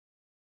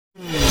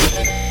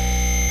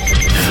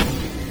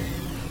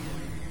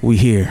We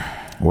here.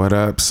 What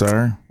up,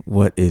 sir?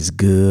 What is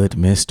good,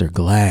 Mr.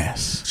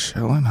 Glass?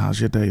 Chilling. How's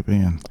your day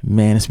been?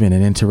 Man, it's been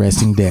an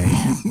interesting day.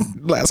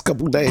 Last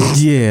couple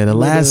days. Yeah, the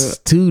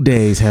last 2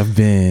 days have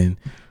been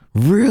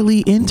really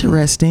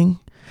interesting.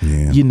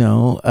 Yeah. You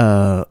know,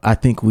 I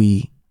think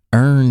we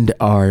earned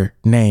our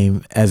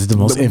name as the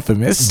most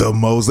infamous. The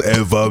most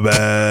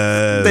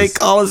infamous. They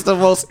call us the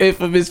most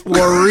infamous for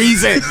a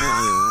reason.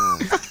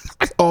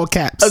 All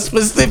caps. A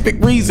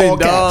specific reason, All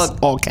dog. caps.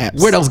 All caps.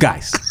 We're those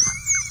guys.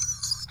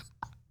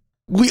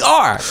 We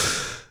are.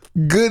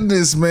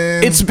 Goodness,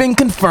 man. It's been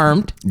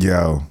confirmed.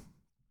 Yo.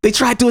 They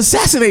tried to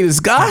assassinate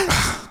us, guy.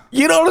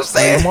 You know what I'm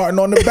saying? Like Martin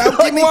on the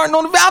balcony. Like Martin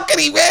on the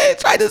balcony, man.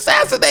 Tried to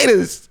assassinate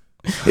us.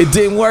 It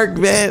didn't work,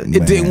 man.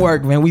 It didn't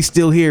work, man. We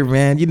still here,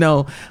 man. You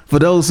know, for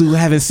those who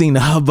haven't seen the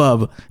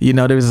hubbub, you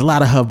know, there's a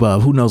lot of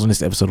hubbub. Who knows when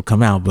this episode will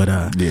come out, but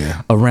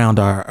around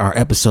our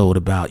episode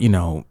about, you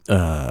know,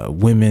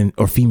 women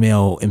or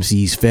female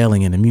MCs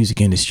failing in the music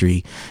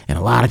industry. And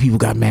a lot of people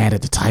got mad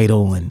at the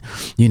title and,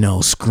 you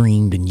know,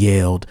 screamed and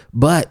yelled.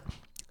 But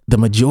the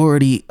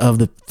majority of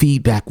the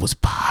feedback was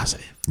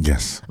positive.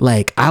 Yes.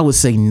 Like, I would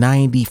say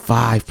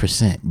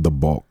 95%. The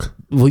bulk.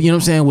 Well, you know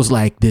what I'm saying? Was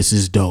like, this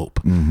is dope.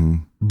 Mm-hmm.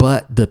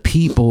 But the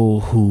people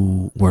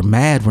who were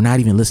mad were not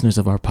even listeners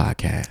of our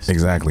podcast.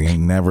 Exactly.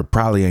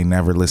 Probably ain't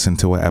never listened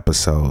to an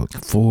episode.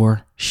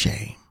 For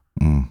shame.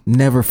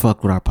 Never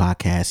fucked with our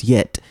podcast,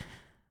 yet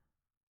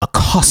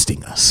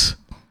accosting us.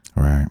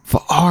 Right.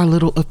 For our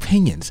little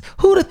opinions.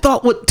 Who'd have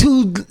thought what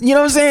two, you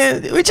know what I'm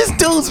saying? We're just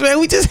dudes, man.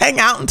 We just hang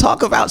out and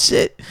talk about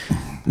shit.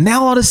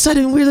 Now all of a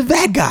sudden we're the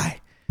bad guy.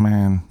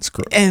 Man,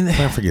 screw. And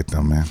don't forget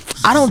them, man.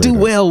 I don't do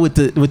well with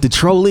the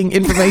trolling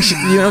information.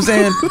 You know what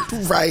I'm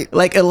saying? Right.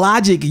 Like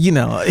Illogic, you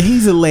know,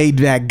 he's a laid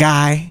back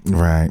guy.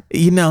 Right.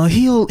 You know,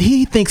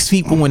 he thinks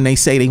people when they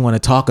say they want to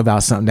talk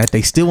about something that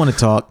they still want to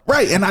talk.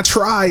 Right. And I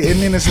try,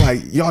 and then it's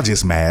like, y'all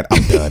just mad.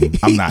 I'm done.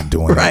 I'm not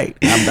doing right.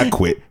 it. I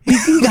quit.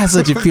 He got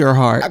such a pure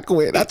heart. I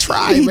quit. I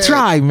tried. He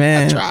tried,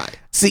 man. I tried.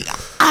 See,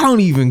 I don't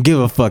even give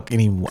a fuck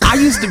anymore. I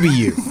used to be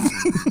you.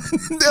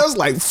 I was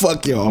like,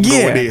 fuck y'all. I'm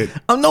going in.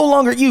 I'm no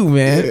longer you,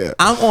 man. Yeah.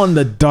 I'm on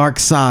the dark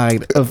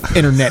side of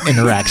internet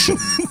interaction.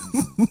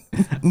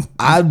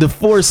 The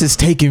force has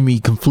taken me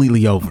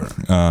completely over.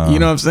 You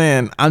know what I'm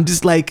saying? I'm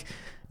just like,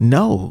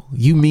 no,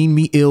 you mean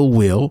me ill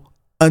will.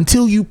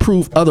 Until you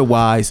prove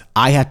otherwise,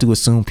 I have to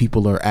assume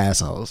people are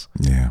assholes.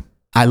 Yeah.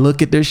 I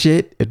look at their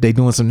shit. If they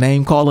doing some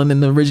name calling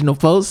in the original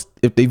post,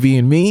 if they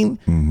being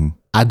mean,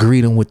 I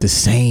greet them with the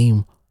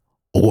same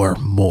or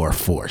more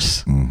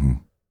force.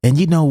 And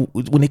you know,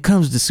 when it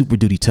comes to Super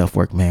Duty Tough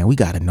Work, man, we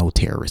got a no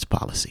terrorist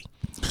policy.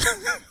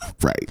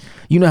 Right.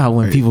 You know how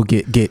when people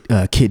get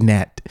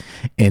kidnapped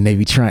and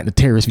the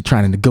terrorists be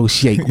trying to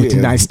negotiate with the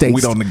United States.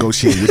 We don't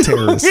negotiate with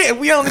terrorists. Yeah,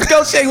 we don't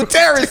negotiate with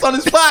terrorists on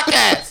this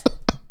podcast.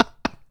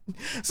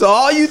 So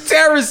all you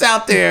terrorists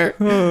out there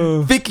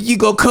thinking you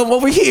gonna come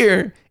over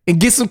here and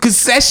get some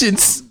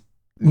concessions.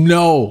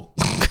 No.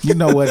 You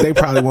know what? They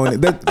probably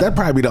won't. That'd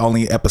probably be the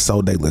only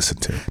episode they listen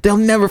to. They'll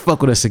never fuck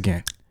with us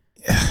again.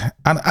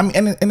 I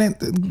mean,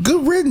 and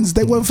good riddance.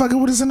 They wasn't fucking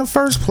with us in the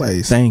first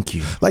place. Thank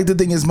you. Like, the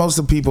thing is, most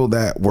of the people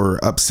that were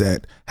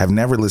upset have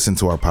never listened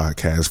to our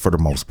podcast for the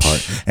most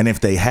part. And if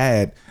they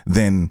had,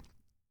 then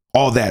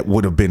all that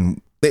would have been,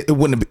 it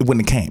wouldn't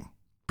have came.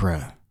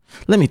 Bruh,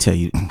 let me tell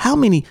you,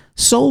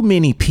 so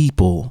many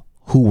people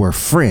who were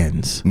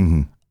friends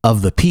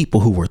of the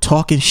people who were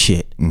talking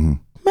shit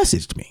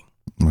messaged me.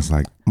 I was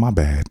like, my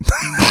bad.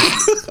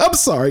 I'm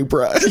sorry,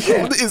 bro.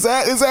 Yeah. Is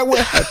that what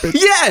happened?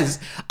 Yes.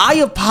 I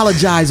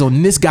apologize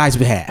on this guy's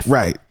behalf.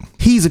 Right.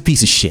 He's a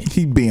piece of shit.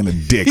 He being a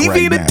dick. He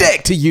being a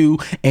dick to you,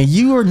 and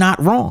you are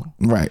not wrong.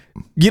 Right.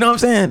 You know what I'm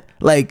saying?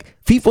 Like,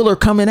 people are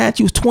coming at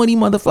you, 20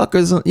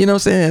 motherfuckers. You know what I'm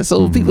saying?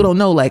 So people don't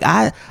know. Like,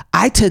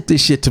 I took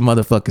this shit to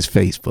motherfuckers'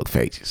 Facebook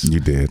pages. You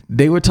did.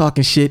 They were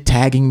talking shit,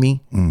 tagging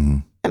me,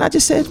 and I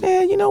just said,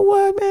 man, you know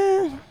what,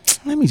 man?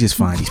 Let me just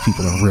find these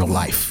people in real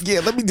life. Yeah,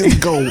 let me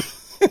just go.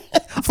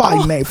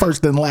 Find name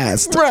first and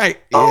last. Right.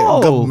 Yeah,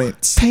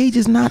 governments. Page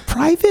is not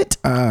private.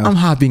 I'm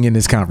hopping in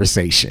this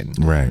conversation.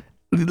 Right.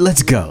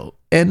 Let's go.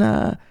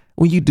 And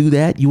when you do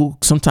that, you will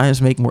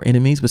sometimes make more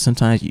enemies, but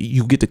sometimes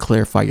you get to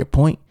clarify your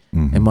point,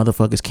 and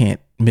motherfuckers can't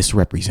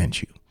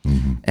misrepresent you.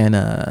 And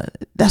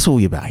that's what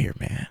we about here,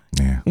 man.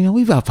 Yeah. You know,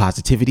 we about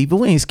positivity, but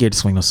we ain't scared to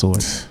swing no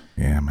swords.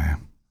 Yeah,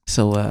 man.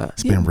 So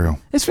it's been real.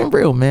 It's been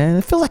real, man.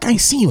 I feel like I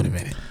ain't seen you in a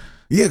minute.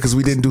 Yeah, because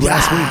we didn't do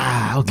last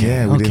week. Okay.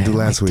 Yeah, we didn't do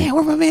last week. Damn,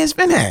 where my man's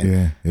been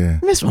at? Yeah.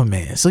 Miss my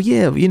man. So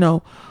yeah, you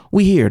know,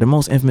 we here, the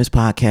most infamous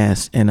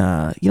podcast. And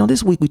you know,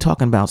 this week we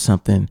talking about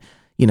something,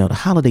 you know, the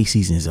holiday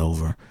season is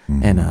over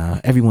and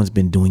everyone's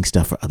been doing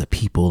stuff for other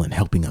people and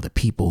helping other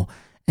people.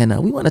 And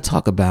we want to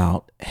talk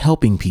about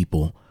helping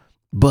people,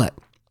 but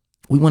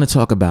we want to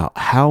talk about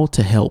how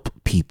to help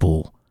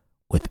people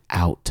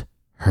without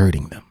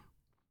hurting them.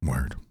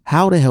 Word.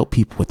 How to help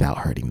people without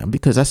hurting them.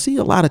 Because I see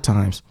a lot of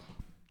times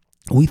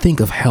we think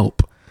of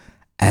help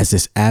as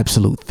this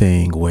absolute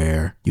thing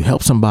where you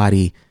help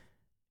somebody,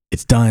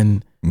 it's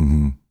done,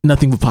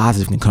 nothing but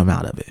positive can come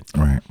out of it.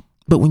 Right.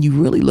 But when you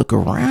really look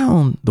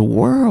around the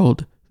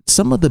world,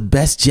 some of the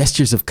best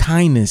gestures of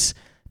kindness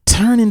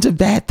turn into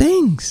bad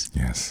things.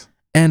 Yes.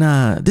 And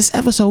this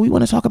episode, we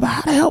want to talk about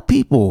how to help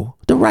people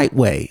the right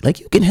way. Like,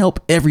 you can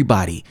help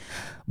everybody,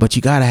 but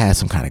you got to have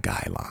some kind of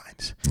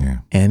guidelines.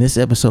 Yeah. And this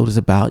episode is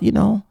about,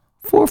 4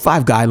 or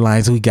 5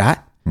 guidelines we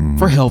got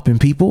for helping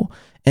people.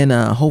 And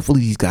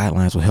hopefully these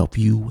guidelines will help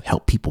you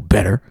help people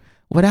better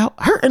without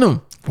hurting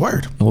them.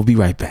 Word. And we'll be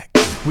right back.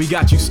 We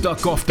got you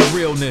stuck off the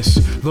realness,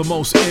 the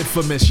most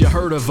infamous, you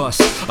heard of us.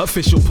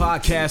 Official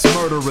podcast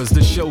murderers,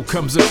 the show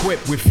comes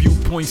equipped with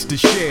viewpoints to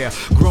share.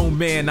 Grown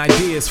man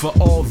ideas for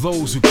all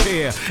those who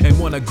care and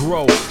want to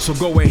grow, so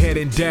go ahead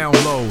and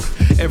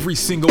download. Every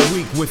single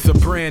week with a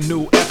brand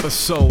new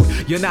episode.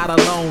 You're not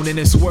alone in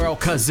this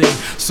world, cousin,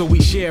 so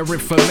we share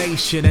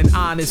information and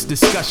honest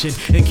discussion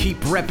and keep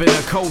repping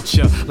the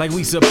culture like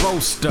we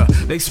supposed to.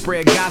 They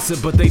spread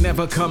gossip, but they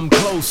never come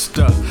close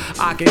to.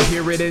 I can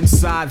hear it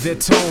inside their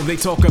tone. They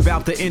talk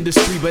about the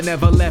industry but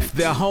never left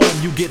their home.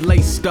 You get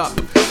laced up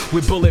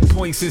with bullet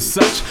points and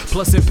such,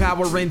 plus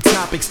empowering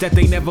topics that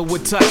they never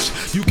would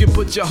touch. You can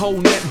put your whole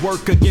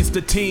network against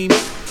the team,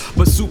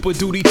 but Super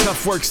Duty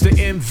Tough Work's the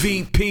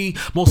MVP.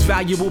 Most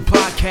valuable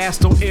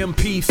podcast on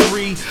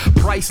MP3.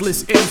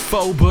 Priceless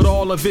info, but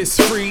all of it's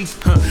free.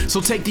 So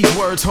take these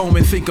words home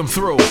and think them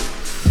through.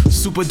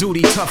 Super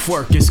Duty Tough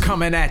Work is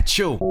coming at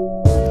you.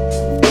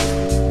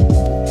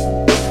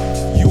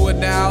 You are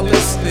now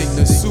listening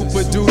to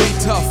Super Duty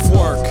Tough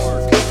Work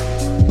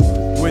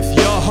with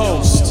your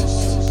host,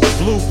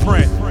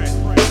 Blueprint.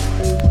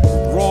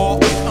 Raw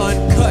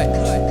and uncut.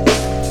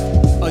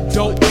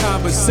 Adult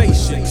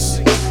conversations.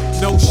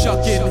 No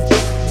shucking,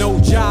 no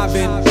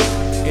jiving,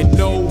 and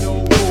no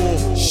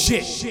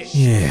bullshit.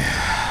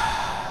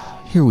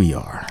 Yeah. Here we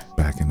are.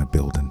 Back in the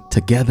building.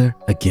 Together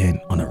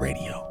again on the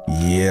radio.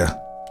 Yeah.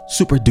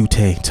 Super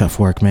Duty Tough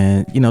Work,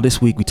 man.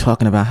 This week we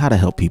talking about how to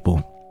help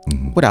people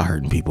without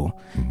hurting people.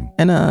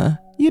 And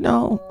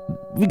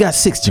we got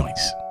 6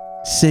 joints.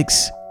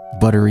 6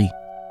 buttery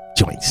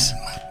joints.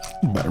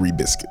 Buttery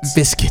biscuits.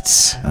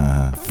 Biscuits.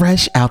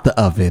 Fresh out the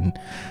oven,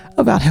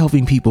 about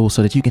helping people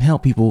so that you can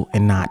help people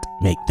and not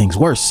make things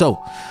worse.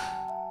 So,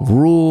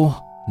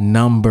 rule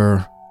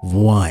number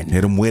 1.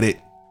 Hit them with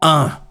it.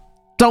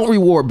 Don't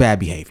reward bad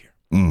behavior.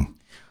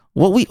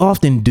 What we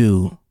often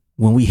do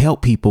when we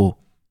help people,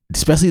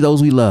 especially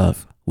those we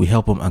love, we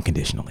help them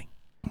unconditionally.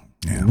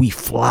 Yeah. We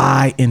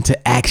fly into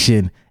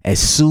action as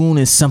soon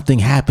as something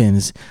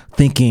happens,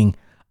 thinking,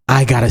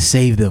 I gotta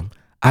save them.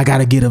 I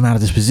gotta get them out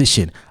of this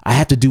position. I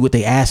have to do what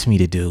they asked me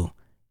to do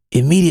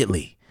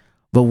immediately.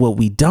 But what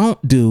we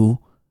don't do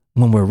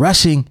when we're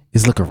rushing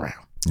is look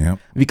around. Yep.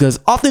 Because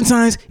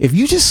oftentimes, if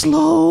you just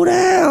slow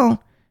down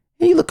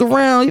and you look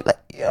around, you're like,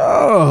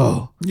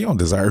 yo. You don't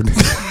deserve it.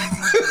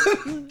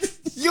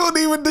 You don't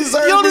even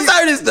deserve it. You don't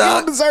deserve this, dog. You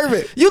don't deserve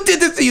it. You did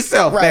this to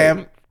yourself,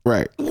 fam.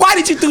 Right. Why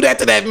did you do that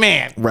to that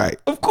man? Right.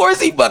 Of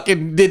course he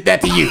fucking did that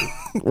to you.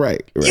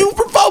 Right. You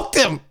provoked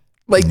him.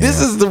 Like,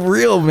 this is the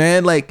real,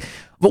 man. Like,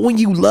 but when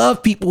you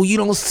love people, you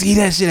don't see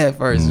that shit at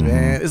first,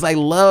 man. It's like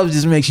love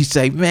just makes you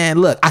say, man,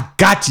 look, I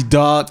got you,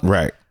 dog.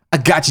 Right. I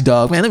got you,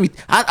 dog. Man,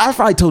 I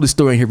probably told this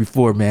story in here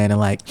before, man. And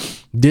like,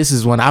 this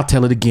is one, I'll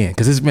tell it again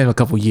because it's been a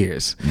couple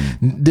years.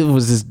 I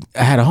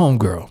had a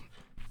homegirl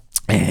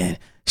and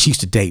she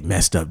used to date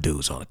messed up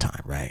dudes all the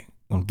time, right?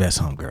 One of the best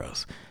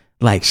homegirls.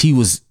 Like, she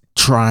was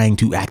trying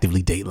to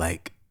actively date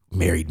like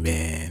married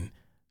men,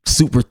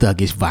 super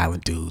thuggish,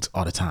 violent dudes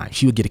all the time.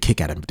 She would get a kick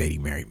out of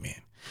dating married men.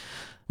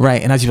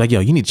 Right. And I was just like,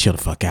 yo, you need to chill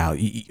the fuck out.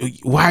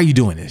 Why are you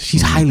doing this?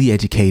 She's highly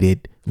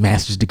educated,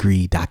 master's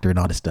degree, doctor, and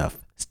all this stuff.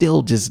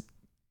 Still just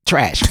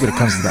trash when it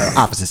comes to the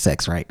opposite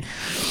sex, right?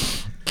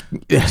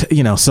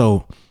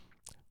 So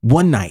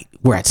one night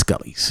we're at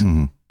Scully's.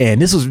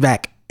 And this was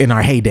back in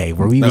our heyday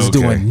where we was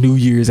doing New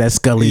Year's at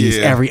Scully's,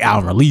 every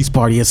album release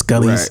party at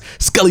Scully's. Right.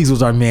 Scully's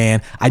was our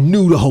man. I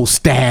knew the whole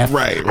staff.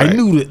 Right. I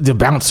knew the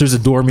bouncers, the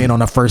doorman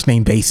on a first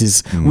name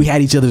basis. We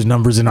had each other's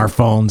numbers in our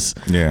phones.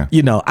 Yeah.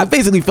 I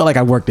basically felt like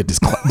I worked at this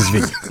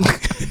venue.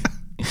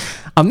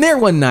 I'm there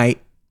one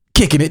night,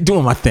 kicking it,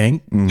 doing my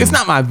thing. It's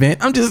not my event.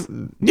 I'm just,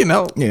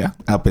 Yeah.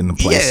 Up in the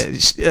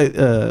place.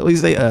 what do you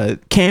say?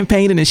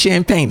 Campaigning and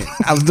champagning.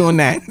 I was doing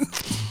that.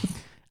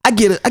 I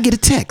get a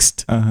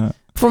text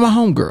from a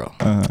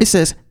homegirl. It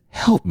says,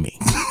 "Help me."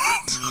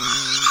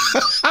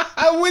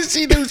 I wish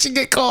she knew she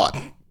get caught.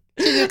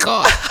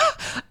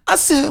 I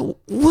said,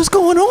 "What's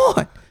going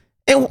on?"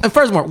 And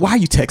first of all, why are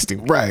you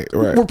texting? Right.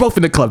 We're both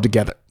in the club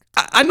together.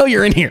 I know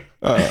you're in here.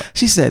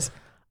 She says,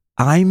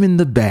 "I'm in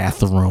the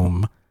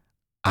bathroom.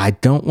 I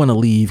don't want to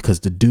leave because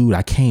the dude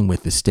I came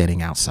with is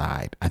standing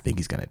outside. I think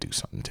he's going to do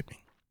something to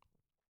me."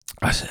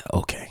 I said,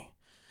 okay,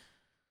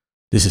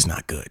 this is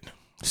not good.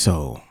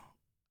 So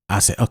I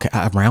said, okay,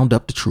 I round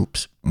up the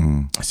troops.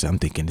 I said, I'm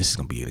thinking this is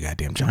going to be a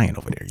goddamn giant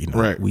over there.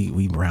 Right.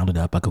 We rounded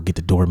up. I go get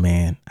the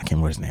doorman. I can't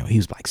remember his name. He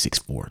was like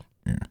 6'4",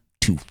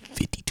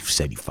 250,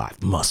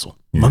 275 muscle.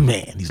 My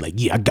man. He's like,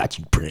 yeah, I got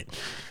you, Print.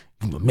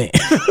 Man,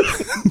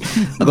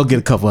 I go get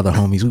a couple other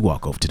homies. We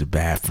walk over to the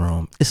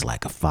bathroom. It's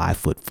like a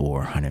 5'4",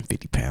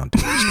 150-pound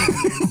dude.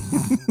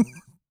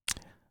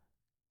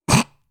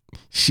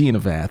 She in the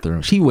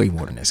bathroom. She way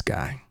more than this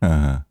guy.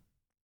 Uh-huh.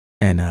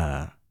 And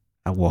I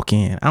walk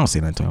in. I don't say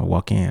nothing to her. I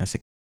walk in. I say,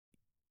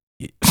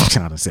 I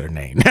don't say her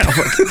name now.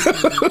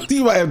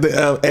 You might have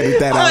to edit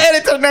that out. I'll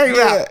edit her name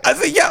out. I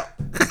said, yo.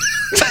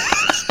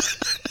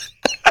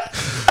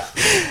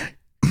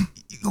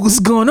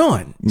 What's going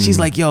on? She's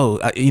like, yo,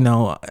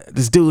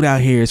 this dude out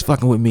here is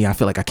fucking with me. I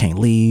feel like I can't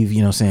leave, you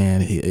know what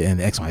I'm saying? And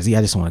XYZ,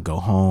 I just want to go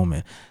home.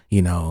 And,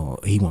 he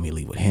want me to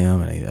leave with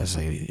him. And I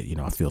say,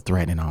 I feel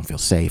threatened. I don't feel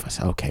safe. I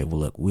said, okay,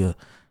 well, look,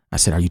 I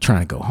said, are you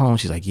trying to go home?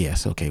 She's like,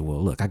 yes. Okay,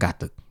 well, look, I got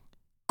the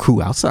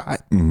crew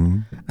outside.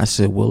 Mm-hmm. I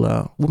said,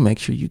 well, we'll make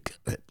sure you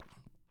good.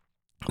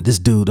 This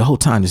dude, the whole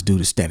time, this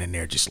dude is standing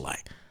there just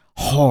like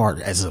hard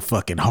as a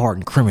fucking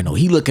hardened criminal.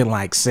 He looking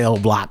like cell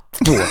block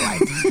 4.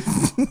 Like,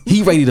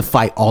 he ready to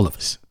fight all of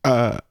us.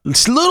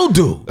 This little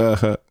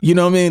dude, you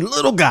know what I mean?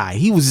 Little guy.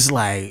 He was just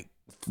like,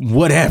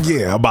 whatever.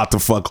 Yeah, about to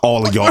fuck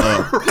all of y'all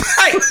up.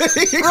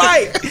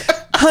 right.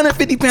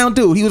 150-pound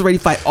dude. He was ready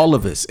to fight all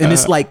of us. And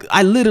it's like,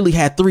 I literally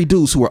had 3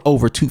 dudes who were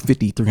over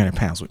 250, 300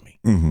 pounds with me.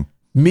 Mm-hmm.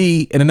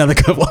 Me and another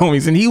couple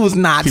homies. And he was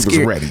not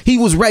scared. Was ready. He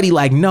was ready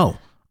like, no,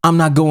 I'm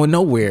not going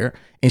nowhere.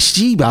 And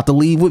she about to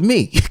leave with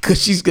me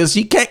because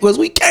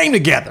we came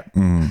together.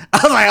 Mm. I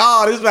was like,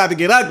 oh, this is about to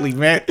get ugly,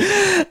 man.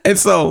 And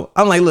so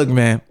I'm like, look,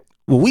 man,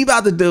 what we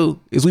about to do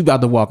is we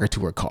about to walk her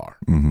to her car.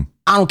 Mm-hmm.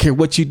 I don't care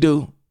what you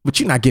do, but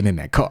you're not getting in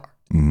that car.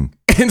 Mm-hmm.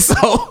 And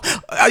so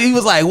he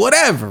was like,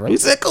 whatever. We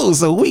said, cool.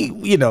 So we,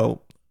 me and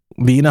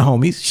the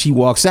homies, she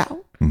walks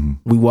out. Mm-hmm.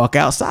 We walk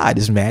outside.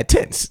 It's mad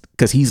tense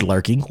because he's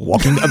lurking,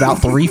 walking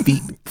about 3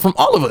 feet from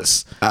all of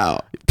us.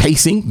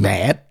 Pacing,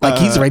 mad, like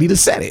he's ready to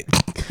set it.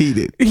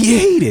 Heated.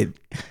 Heated.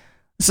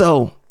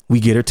 So we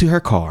get her to her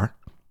car.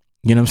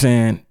 You know what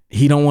I'm saying?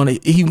 He want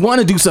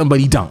to do something, but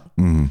he don't.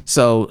 Mm-hmm.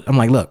 So I'm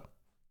like, look,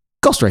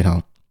 go straight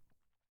home.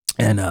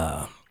 And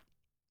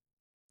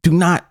do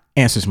not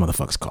answer this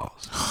motherfucker's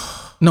calls.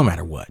 No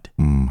matter what.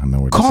 I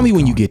know where Call me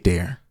when you get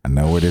there. I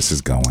know where this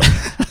is going.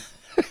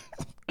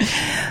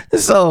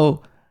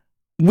 So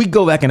we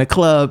go back in the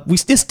club.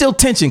 It's still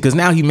tension because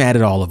now he mad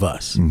at all of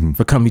us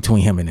for coming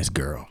between him and this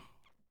girl.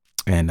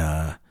 And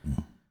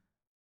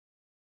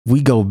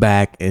we go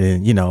back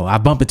and, I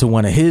bump into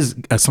one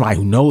of somebody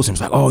who knows him.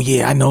 It's like, oh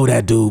yeah, I know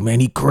that dude,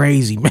 man. He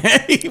crazy,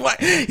 man.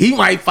 he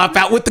might pop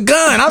out with the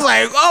gun. I was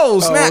like,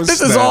 oh snap,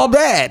 this is all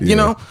bad, you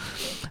know?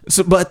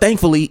 So, but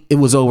thankfully it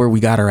was over.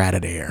 We got her out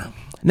of there.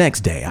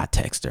 Next day I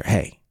text her,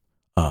 hey,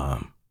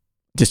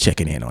 just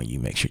checking in on you,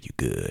 make sure you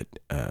good.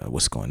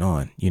 What's going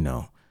on?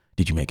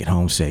 Did you make it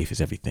home safe? Is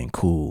everything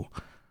cool?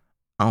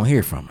 I don't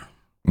hear from her.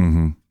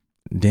 Mm-hmm.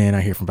 Then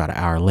I hear from about an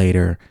hour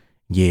later.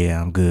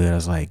 Yeah, I'm good. I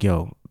was like,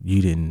 yo,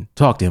 you didn't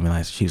talk to him.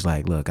 And she's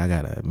like, look, I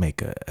got to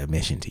make a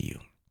admission to you.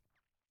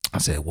 I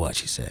said, what?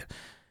 She said,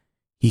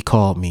 he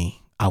called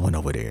me. I went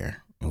over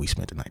there and we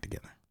spent the night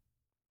together.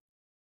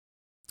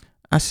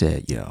 I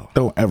said, yo.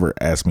 Don't ever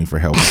ask me for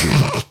help.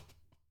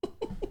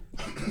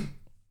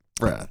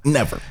 Bruh,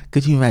 never.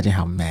 Could you imagine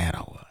how mad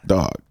I was?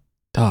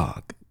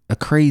 Dog. A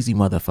crazy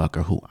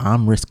motherfucker who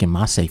I'm risking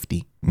my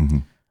safety,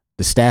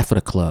 the staff of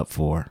the club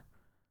for,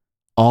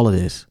 all of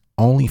this,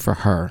 only for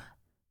her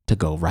to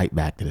go right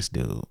back to this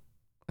dude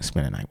and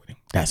spend a night with him.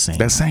 That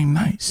same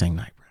night. Same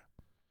night,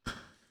 bro.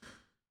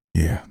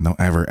 Yeah, don't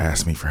ever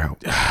ask me for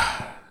help.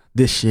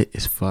 This shit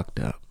is fucked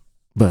up.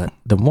 But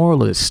the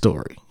moral of the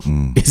story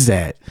is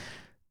that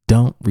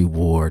don't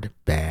reward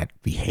bad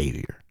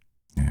behavior.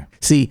 Yeah.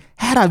 See,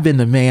 had I been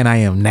the man I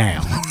am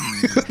now,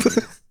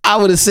 I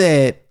would have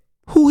said,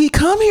 who he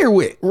come here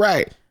with?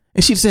 Right.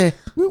 And she said,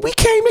 we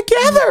came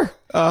together.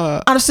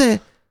 I'd have said,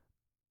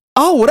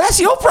 oh, well, that's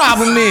your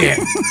problem then.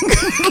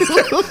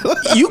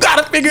 You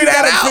got to figure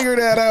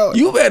that out.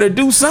 You better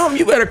do something.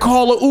 You better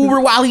call an Uber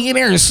while he in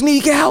there and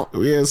sneak out.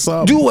 Yeah,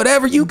 something. Do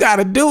whatever you got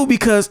to do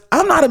because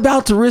I'm not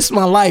about to risk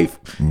my life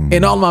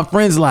and all my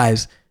friends'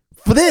 lives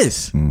for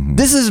this.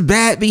 This is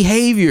bad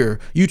behavior.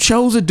 You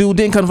chose a dude,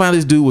 didn't come to find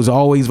this dude was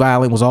always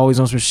violent, was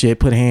always on some shit,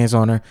 put hands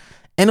on her.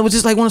 And it was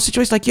just like one of those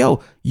situations like,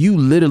 yo, you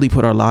literally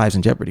put our lives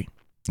in jeopardy.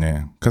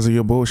 Yeah, because of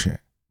your bullshit.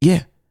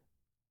 Yeah.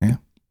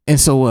 And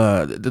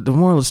so the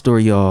moral of the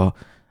story, y'all,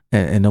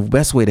 and the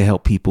best way to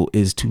help people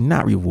is to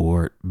not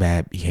reward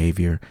bad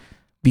behavior.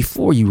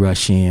 Before you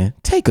rush in,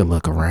 take a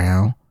look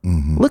around.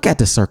 Look at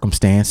the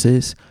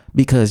circumstances.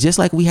 Because just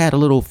like we had a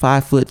little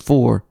 5'4",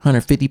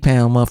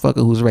 150-pound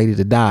motherfucker who's ready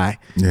to die.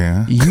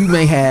 Yeah. You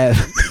may have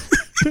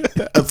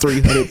a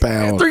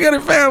 300-pound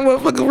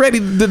motherfucker ready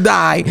to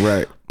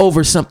die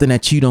over something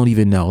that you don't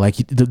even know. Like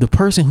the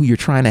person who you're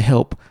trying to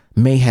help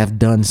may have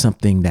done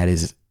something that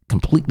is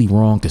completely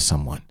wrong to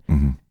someone.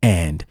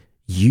 And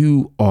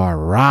you are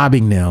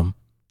robbing them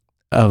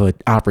of an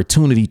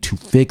opportunity to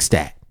fix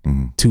that,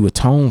 to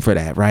atone for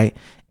that, right?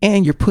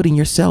 And you're putting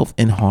yourself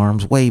in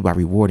harm's way by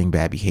rewarding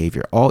bad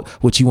behavior. All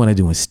what you want to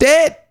do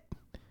instead,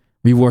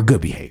 reward good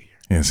behavior.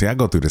 Yeah, see, I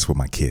go through this with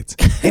my kids.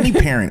 Any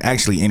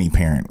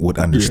parent would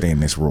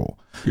understand this rule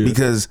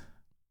because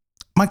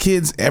my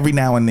kids, every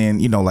now and then,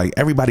 like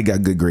everybody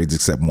got good grades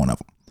except one of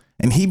them.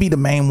 And he be the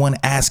main one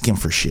asking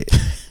for shit.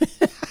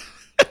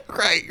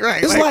 Right.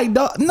 It's like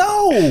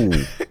no.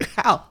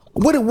 How?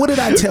 What did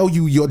I tell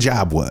you your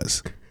job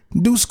was?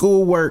 Do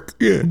schoolwork,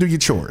 do your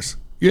chores.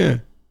 Yeah.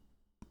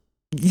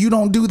 You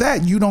don't do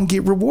that, you don't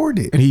get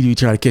rewarded. And he be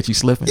trying to catch you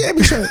slipping. Yeah,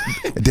 be trying.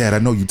 Dad, I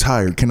know you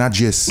tired. Can I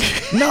just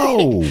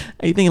no?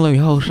 Hey, you think let me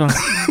hold something?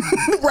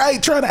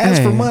 Right, trying to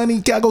ask for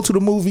money. Can I go to the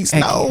movies? Hey,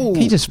 no.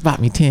 he just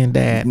bought me 10,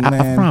 Dad.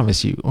 I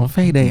promise you, on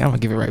payday, I'm gonna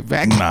give it right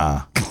back.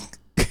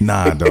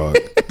 Nah, dog.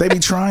 They be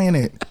trying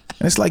it.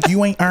 And it's like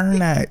you ain't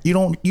earned that. You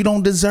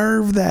don't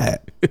deserve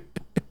that.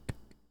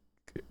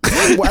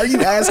 Why are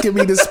you asking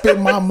me to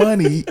spend my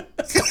money?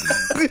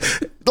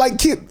 Like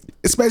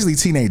especially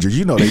teenagers,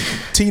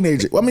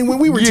 teenagers. I mean, when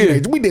we were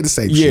teenagers, we did the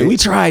same shit. Yeah, we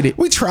tried it.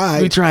 We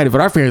tried it,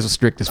 but our parents were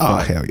strict as fuck. Oh,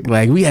 hell yeah.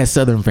 Like, we had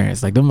Southern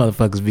parents. Like, them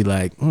motherfuckers be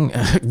like,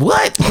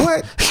 what?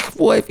 What?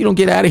 Boy, if you don't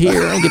get out of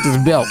here, I don't get this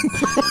belt.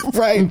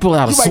 Right. You pull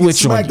out a you might get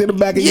switch on smacked you. in the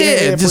back of your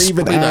head for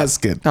even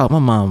asking. Oh, my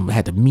mom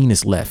had the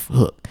meanest left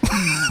hook.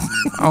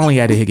 I only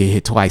had to get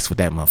hit twice with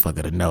that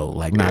motherfucker to know,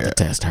 like, not to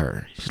test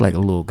her. She's like a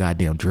little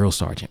goddamn drill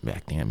sergeant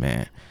back then,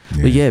 man.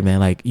 Yeah. But yeah, man,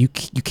 like, you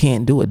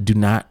can't do it. Do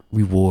not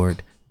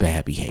reward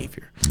bad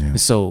behavior. Yeah.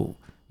 So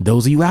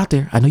those of you out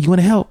there, I know you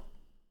want to help.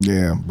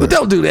 Yeah, but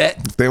don't do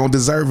that. If they don't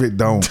deserve it,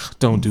 don't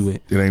do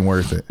it. It ain't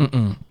worth it.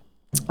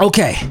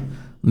 Okay,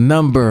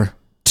 number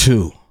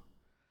 2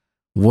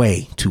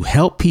 way to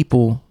help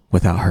people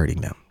without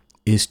hurting them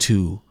is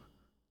to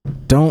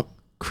don't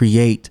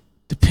create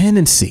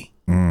dependency.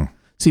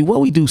 See, what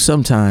we do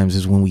sometimes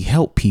is when we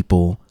help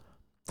people,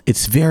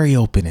 it's very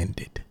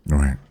open-ended.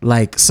 Right.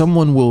 Like,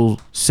 someone will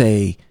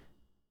say,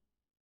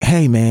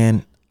 hey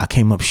man, I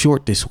came up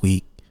short this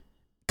week.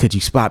 Could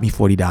you spot me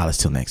 $40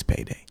 till next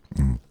payday?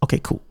 Okay,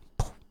 cool.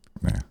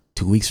 Yeah.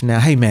 2 weeks from now,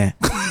 hey man,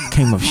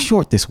 came up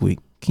short this week.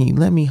 Can you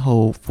let me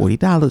hold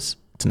 $40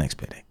 till next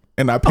payday?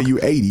 And I pay you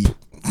 80.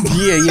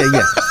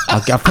 Yeah.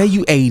 I'll pay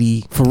you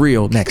 80 for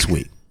real next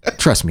week.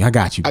 Trust me, I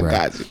got you, bro. I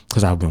got you.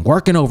 Because I've been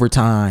working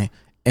overtime,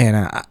 and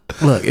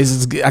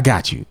I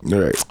got you. All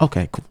right.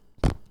 Okay, cool.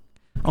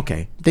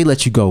 Okay, they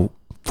let you go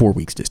 4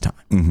 weeks this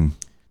time.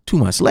 2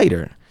 months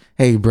later,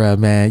 hey, bro,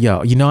 man, yo,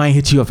 I ain't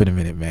hit you up in a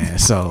minute, man.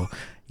 So,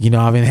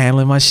 I've been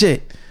handling my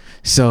shit.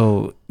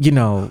 So,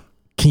 can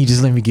you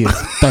just let me get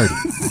 30?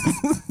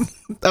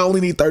 I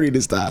only need 30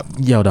 this time.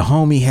 Yo, the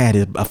homie had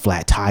a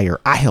flat tire.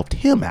 I helped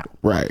him out.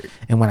 Right.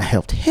 And when I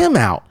helped him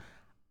out,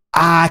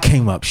 I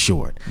came up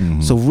short.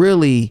 So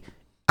really,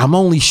 I'm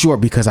only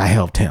short because I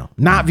helped him,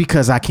 not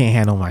because I can't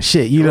handle my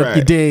shit. You know,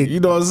 you dig? You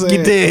know what I'm saying?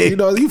 You dig?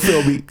 You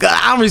feel me?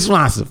 I'm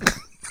responsible.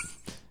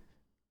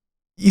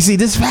 You see,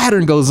 this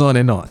pattern goes on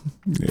and on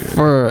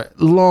for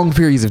long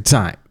periods of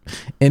time.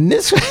 And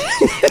this,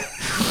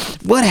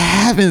 what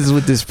happens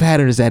with this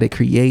pattern is that it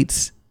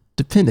creates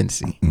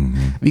dependency.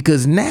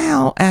 Because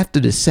now, after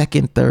the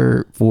second,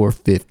 third,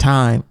 fourth, fifth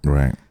time,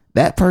 right,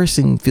 that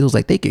person feels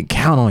like they can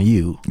count on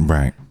you,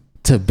 right,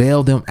 to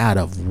bail them out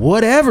of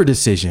whatever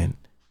decision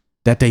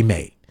that they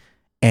made.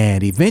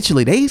 And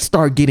eventually they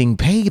start getting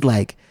paid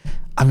like,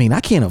 I mean, I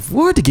can't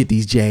afford to get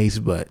these J's,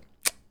 but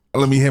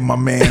let me hit my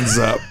man's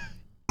up.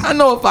 I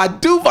know if I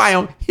do buy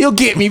them, he'll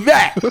get me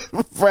back.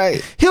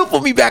 Right. He'll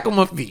put me back on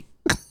my feet.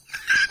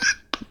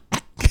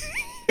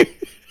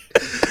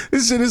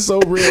 This shit is so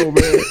real,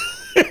 man.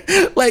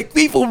 Like,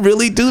 people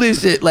really do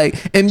this shit. Like,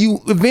 and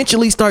you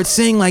eventually start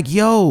saying like,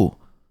 yo,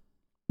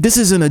 this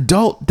is an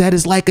adult that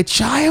is like a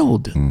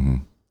child.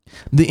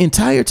 The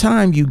entire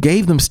time you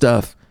gave them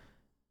stuff,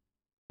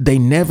 they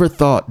never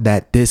thought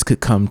that this could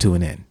come to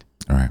an end.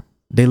 All right.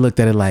 They looked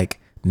at it like,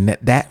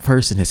 that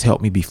person has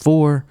helped me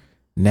before.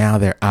 Now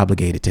they're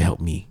obligated to help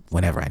me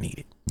whenever I need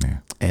it. Yeah.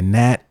 And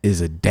that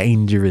is a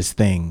dangerous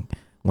thing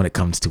when it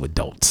comes to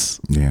adults.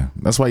 Yeah.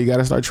 That's why you got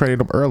to start training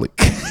them early.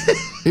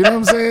 You know what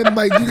I'm saying?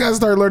 Like, you got to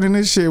start learning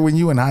this shit when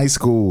you in high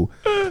school.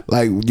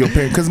 Like, your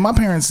parents, because my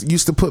parents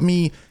used to put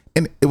me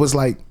in, it was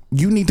like,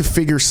 you need to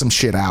figure some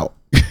shit out.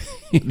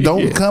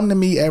 Don't come to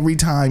me every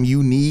time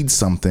you need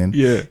something.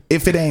 Yeah.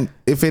 If it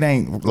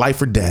ain't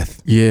life or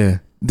death. Yeah.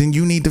 Then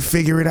you need to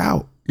figure it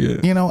out. Yeah.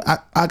 You know,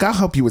 I gotta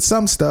help you with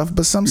some stuff,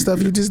 but some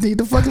stuff you just need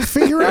to fucking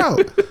figure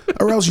out,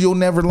 or else you'll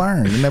never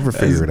learn. You'll never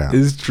figure it out.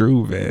 It's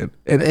true, man.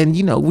 And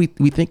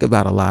we think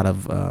about a lot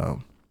of our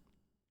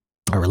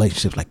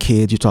relationships, like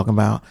kids you're talking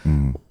about.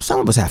 Some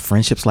of us have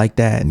friendships like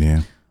that.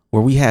 Yeah.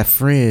 Where we have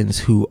friends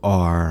who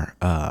are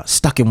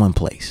stuck in one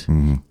place.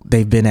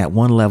 They've been at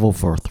one level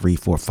for 3,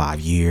 4, 5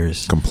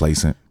 years.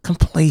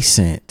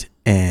 Complacent.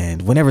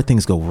 And whenever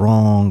things go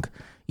wrong,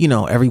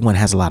 everyone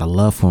has a lot of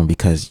love for them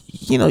because,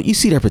 you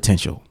see their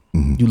potential.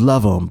 You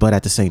love them. But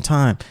at the same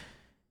time,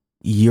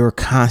 you're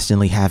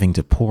constantly having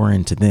to pour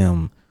into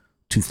them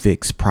to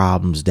fix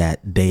problems that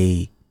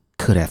they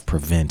could have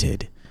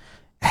prevented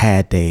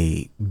had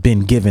they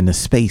been given the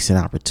space and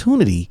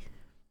opportunity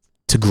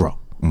to grow.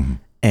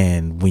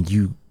 And when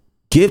you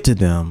give to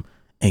them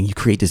and you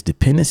create this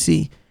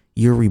dependency,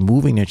 you're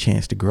removing their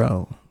chance to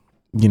grow.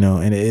 You know,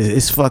 and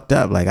it's fucked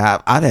up. Like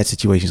I've had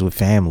situations with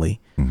family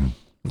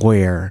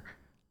where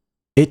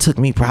it took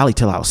me probably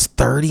till I was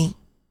 30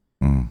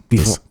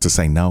 before to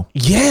say no.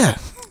 Yeah,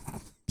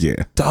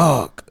 Yeah.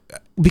 dog.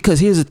 Because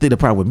here's the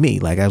problem with me.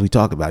 Like as we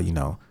talked about, you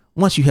know,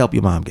 once you help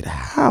your mom get a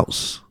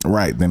house,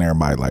 Right. Then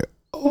everybody like,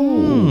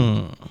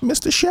 oh,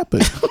 Mr.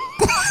 Shepherd,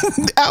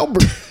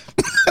 Albert.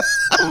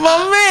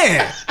 my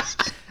man.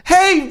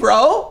 Hey,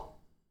 bro,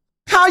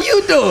 how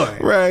you doing?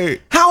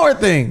 Right. How are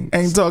things?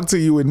 Ain't talked to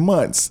you in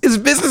months. Is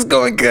business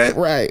going good?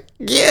 Right.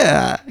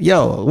 Yeah.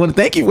 Yo, I want to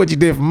thank you for what you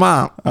did for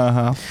mom.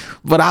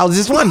 But I was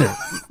just wondering,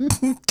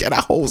 Get a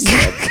whole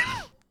stuff.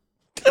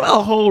 get a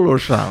hold or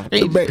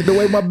something. The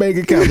way my bank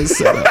account is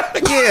set up.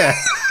 Yeah.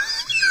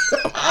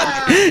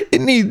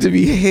 It needs to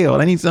be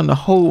held. I need something to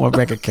hold my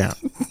bank account.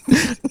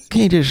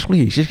 Can you just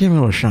please just give me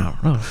a little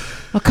something?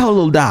 A couple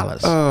little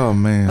dollars. Oh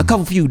man. A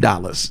couple few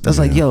dollars. That's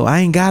like, yo, I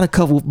ain't got a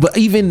couple. But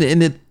even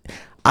in it,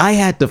 I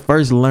had to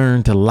first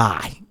learn to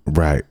lie.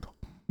 Right.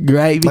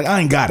 Right? Like I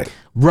ain't got it.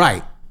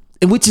 Right.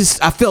 And which is,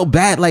 I felt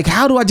bad. Like,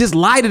 how do I just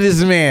lie to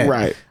this man?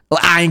 Right. Well,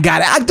 I ain't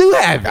got it. I do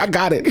have it. I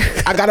got it.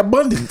 I got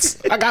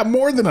abundance. I got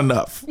more than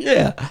enough.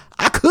 Yeah.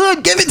 I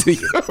could give it to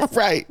you.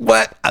 Right.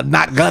 But I'm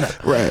not gonna.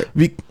 Right.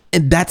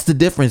 And that's the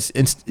difference.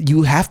 And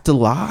you have to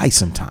lie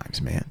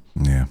sometimes, man.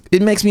 Yeah.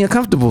 It makes me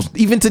uncomfortable,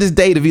 even to this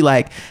day, to be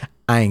like,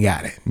 I ain't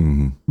got it.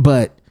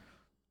 But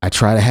I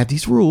try to have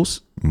these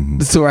rules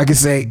so I can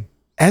say,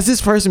 has this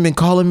person been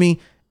calling me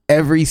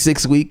every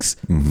 6 weeks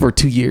for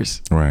 2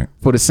 years Right.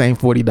 for the same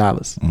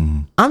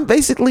 $40? I'm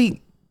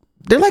basically,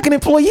 they're like an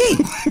employee.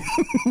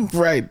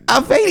 Right.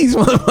 I pay these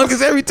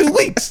motherfuckers every 2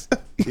 weeks.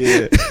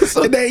 Yeah.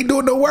 So they ain't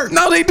doing no work.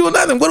 No, they ain't doing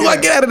nothing. What do I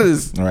get out of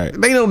this? Right.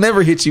 They don't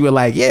never hit you with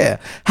like, yeah,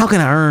 how can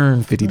I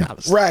earn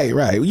 $50? Right.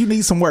 Right. You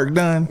need some work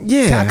done.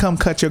 Yeah. Can I come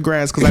cut your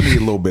grass? Because I need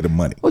a little bit of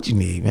money. What you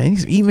need, man? You need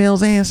some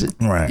emails answered.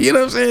 Right. You know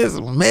what I'm saying?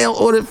 Some mail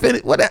order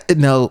finished. What?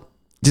 No,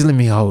 just let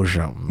me hold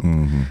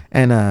something.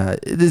 And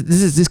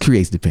this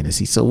creates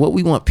dependency. So what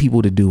we want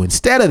people to do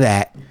instead of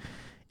that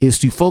is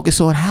to focus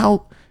on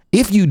how,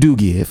 if you do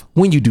give,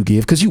 when you do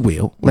give, because you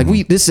will. Like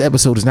this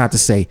episode is not to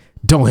say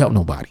don't help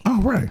nobody. Oh,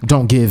 right.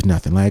 Don't give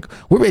nothing. Like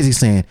we're basically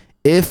saying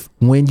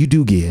when you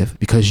do give,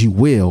 because you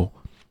will,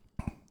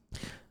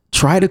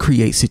 try to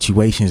create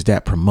situations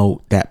that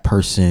promote that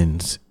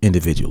person's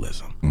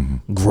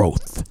individualism,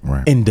 growth,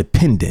 Right.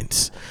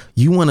 independence.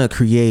 You want to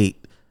create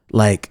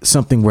like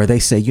something where they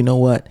say, you know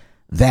what,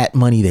 that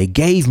money they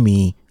gave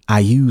me, I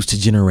used to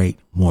generate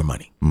more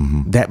money.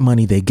 That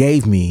money they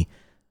gave me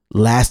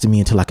lasted me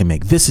until I can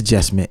make this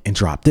adjustment and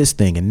drop this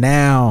thing. And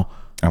now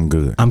I'm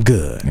good. I'm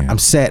good. Yeah. I'm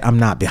set. I'm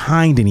not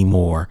behind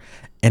anymore.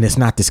 And it's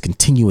not this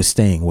continuous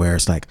thing where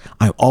it's like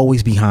I'm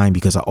always behind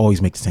because I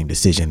always make the same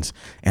decisions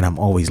and I'm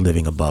always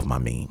living above my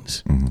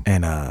means.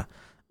 And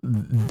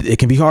it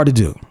can be hard to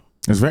do.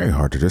 It's very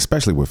hard to do,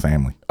 especially with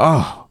family.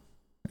 Oh,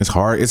 It's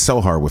hard. It's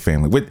so hard with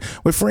family.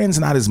 With friends,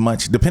 not as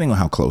much, depending on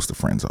how close the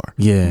friends are.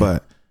 Yeah.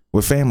 But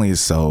with family,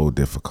 it's so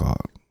difficult.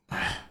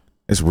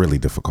 It's really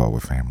difficult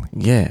with family.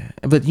 yeah.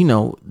 But you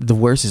know, the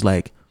worst is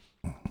like,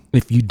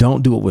 if you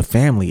don't do it with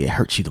family, it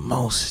hurts you the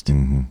most.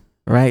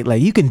 Right?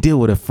 Like you can deal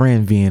with a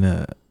friend being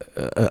a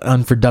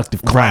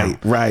unproductive clown.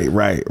 Right.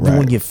 But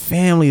when your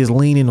family is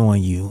leaning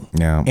on you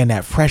Yeah. and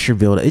that pressure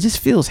builder, it just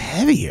feels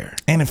heavier.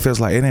 And if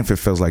it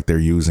feels like they're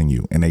using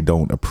you and they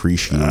don't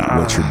appreciate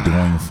what you're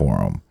doing for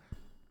them,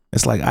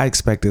 it's like I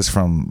expect this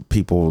from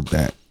people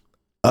that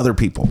other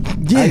people.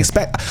 Yeah.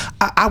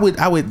 I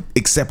would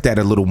accept that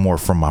a little more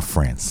from my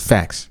friends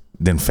Facts.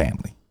 than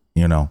family.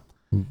 You know.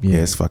 Yeah,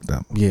 it's fucked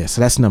up. Yeah,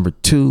 so that's number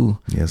 2.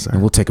 Yes, sir. And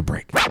we'll take a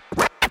break.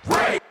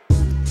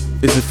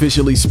 It's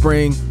officially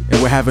spring,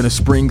 and we're having a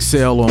spring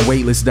sale on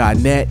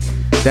waitlist.net.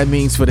 That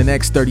means for the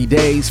next 30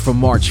 days, from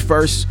March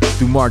 1st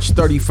through March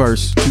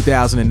 31st,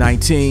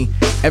 2019,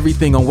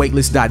 everything on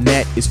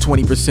waitlist.net is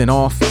 20%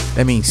 off.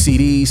 That means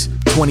CDs,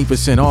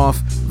 20% off,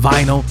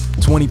 vinyl,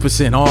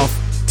 20%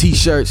 off,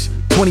 t-shirts,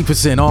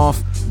 20%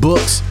 off,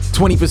 books,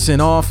 20%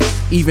 off.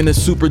 Even the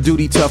Super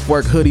Duty Tough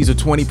Work hoodies are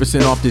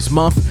 20% off this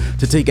month.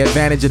 To take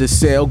advantage of the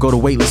sale, go to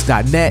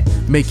waitlist.net,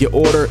 make your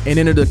order, and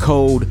enter the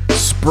code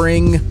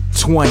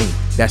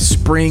SPRING20. That's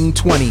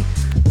SPRING20.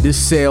 This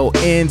sale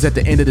ends at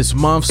the end of this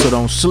month, so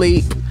don't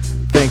sleep.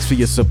 Thanks for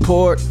your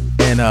support,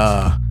 and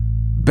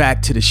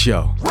back to the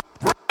show.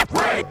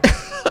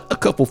 A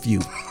couple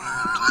few.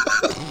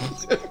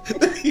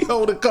 You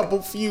hold a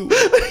couple few.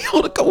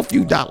 Hold a couple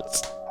few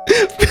dollars.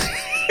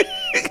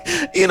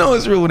 You know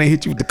it's real when they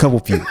hit you with a couple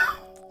few.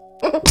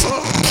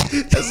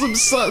 That's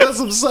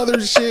some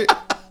southern shit.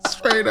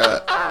 Straight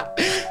up.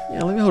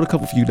 Yeah, let me hold a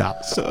couple few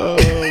dollars. Oh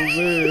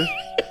man.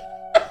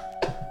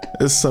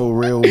 It's so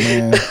real,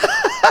 man.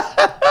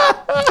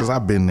 Cause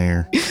I've been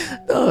there.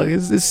 Dog,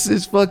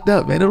 it's fucked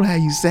up, man. It'll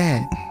have you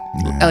sad.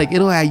 Yeah. Like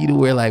it'll have you to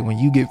where like when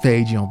you get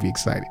paid, you don't be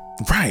excited.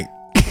 Right.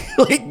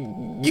 Like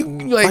you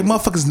Like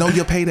motherfuckers know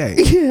your payday.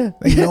 Yeah.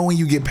 They know when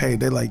you get paid.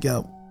 They're like,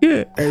 yo,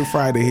 Yeah. every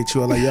Friday hit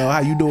you up like, yo, how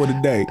you doing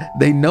today?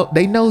 They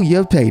know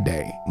your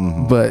payday,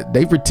 but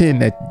they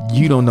pretend that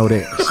you don't know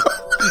theirs.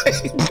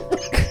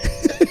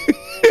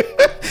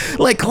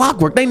 Like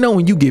clockwork. They know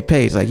when you get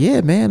paid. It's like,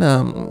 yeah,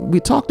 man, we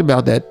talked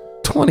about that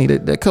 20,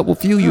 that couple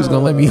few you was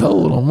gonna let me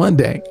hold on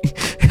Monday.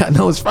 I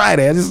know it's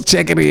Friday. I just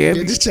checking in.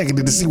 Yeah, just checking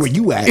in to see where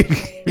you at.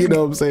 You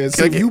know what I'm saying?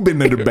 See if you been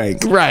to the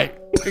bank. Right.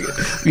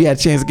 You had a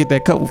chance to get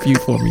that couple few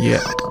for me,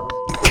 yeah.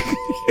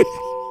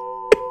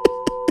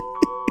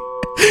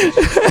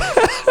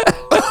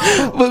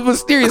 But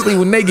seriously,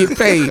 when they get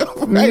paid,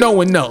 no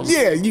one knows.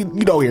 Yeah, you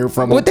don't hear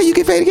from them. What day you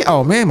get paid again?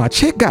 Oh man, my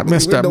check got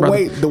messed up,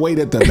 brother. The way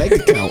that the bank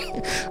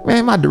account.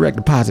 Man, my direct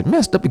deposit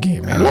messed up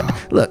again, man.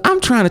 Look,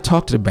 I'm trying to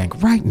talk to the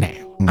bank right now.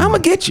 I'm gonna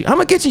get you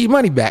your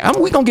money back.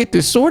 We gonna get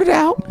this sorted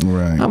out.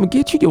 Right. I'm gonna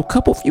get you your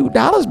couple few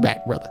dollars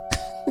back, brother.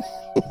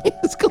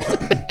 It's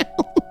going down.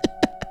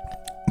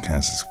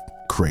 That's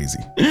crazy.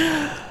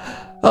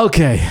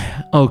 Okay.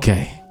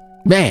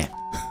 Man.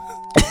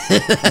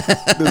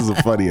 This is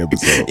a funny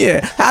episode.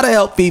 Yeah, how to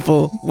help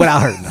people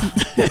without hurting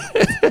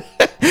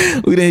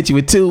them. We done hit you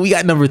with 2. We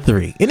got number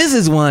 3, and this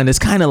is one that's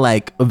kind of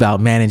like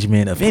about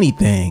management of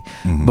anything.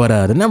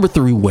 But the number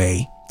 3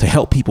 way to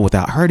help people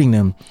without hurting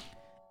them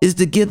is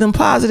to give them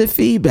positive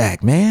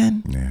feedback,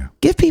 man. Yeah.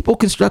 Give people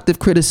constructive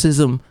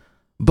criticism,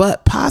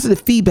 but positive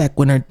feedback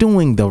when they're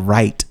doing the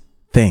right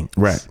thing.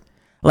 Right.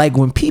 Like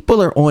when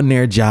people are on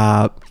their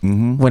job,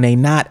 when they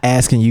not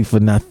asking you for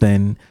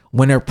nothing,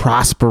 when they're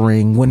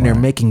prospering, when they're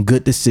making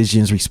good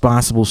decisions,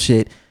 responsible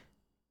shit,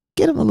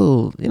 get them a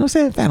little, you know what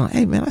I'm saying? Pat on,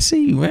 hey man, I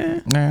see you,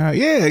 man.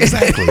 Yeah,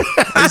 exactly.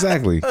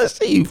 Exactly. I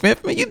see you, man.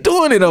 You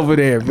doing it over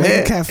there,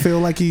 man. The cat feel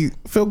like he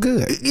feel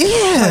good.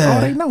 Yeah.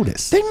 Like, they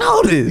notice. They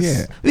notice.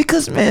 Yeah.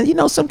 Because man, you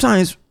know,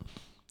 sometimes,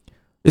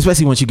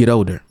 especially once you get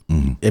older, I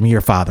mean, you're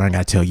a father, I ain't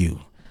gotta tell you.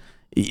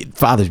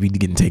 Fathers be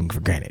getting taken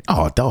for granted.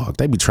 Oh, dog,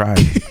 they be trying.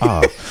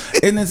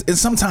 And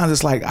sometimes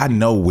it's like, I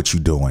know what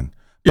you're doing,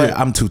 but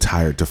I'm too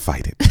tired to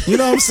fight it. You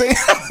know what I'm saying?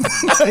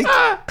 Like,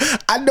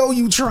 I know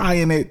you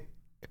trying it.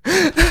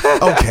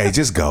 Okay,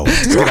 just go.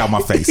 Just get out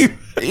my face. You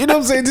know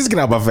what I'm saying? Just get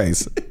out my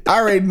face. I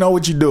already know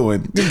what you're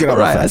doing. Just get out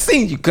my I face.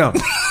 seen you come.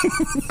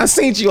 I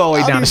seen you all the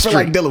way I down don't the even street. feel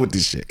like dealing with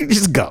this shit.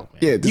 Just go. Man.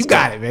 Yeah, just you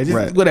got go. it, man. Just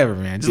Right. whatever,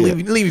 man. Just leave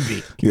me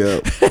be.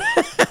 Yeah.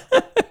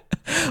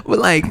 But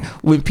like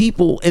when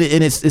people, and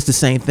it's the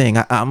same thing.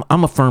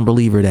 I'm a firm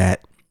believer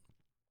that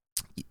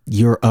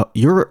your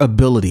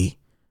ability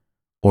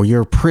or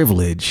your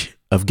privilege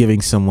of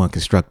giving someone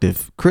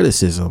constructive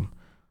criticism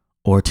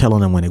or telling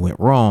them when they went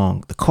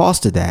wrong, the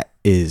cost of that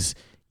is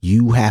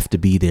you have to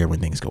be there when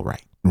things go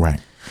right.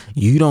 Right.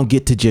 You don't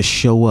get to just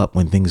show up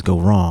when things go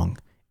wrong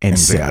and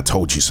say, I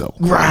told you so.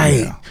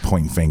 Right. Yeah.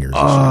 Pointing fingers.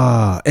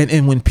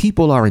 And when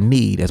people are in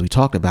need, as we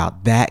talked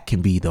about, that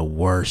can be the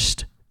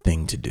worst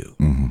thing to do.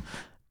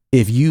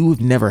 If you've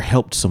never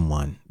helped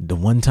someone, the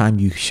one time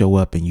you show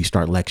up and you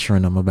start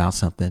lecturing them about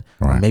something,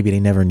 or maybe they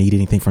never needed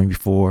anything from you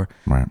before,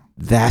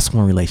 that's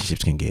when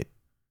relationships can get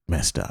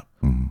messed up.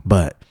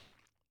 But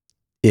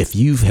if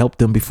you've helped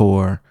them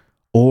before,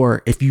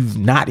 or if you've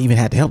not even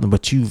had to help them,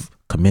 but you've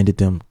commended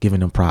them,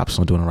 given them props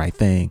on doing the right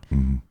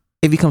thing,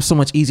 it becomes so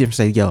much easier to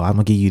say, yo, I'm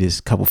gonna give you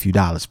this couple few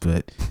dollars,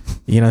 but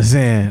you know what I'm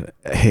saying?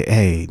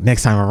 Hey,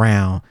 next time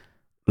around,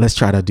 let's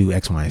try to do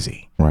X, Y, and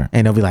Z. Right.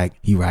 And they'll be like,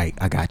 you right,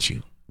 I got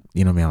you.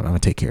 You know what I mean? I'm gonna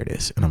take care of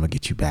this and I'm gonna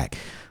get you back.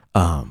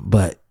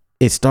 But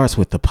it starts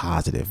with the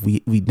positive.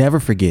 We never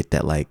forget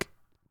that like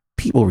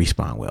people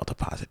respond well to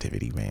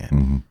positivity,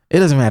 man. It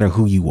doesn't matter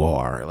who you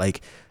are,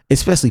 like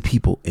especially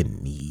people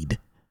in need.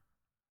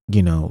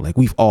 You know, like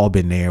we've all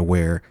been there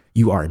where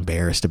you are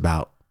embarrassed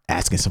about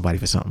asking somebody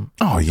for something.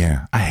 Oh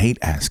yeah, I hate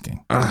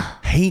asking.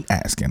 Hate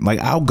asking. Like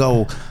I'll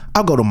go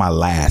to my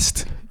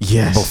last.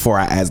 Yes. Before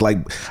I ask, like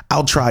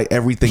I'll try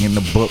everything in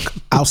the book.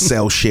 I'll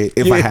sell shit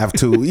if I have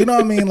to. You know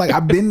what I mean? Like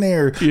I've been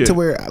there to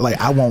where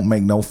like I won't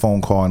make no phone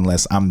call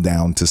unless I'm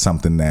down to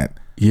something that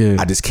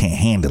I just can't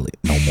handle it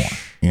no more.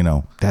 You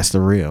know, that's the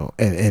real.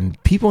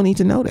 And people need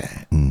to know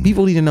that.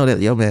 People need to know that,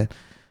 yo, man,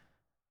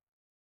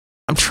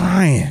 I'm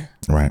trying.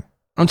 Right.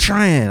 I'm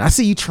trying. I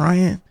see you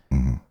trying.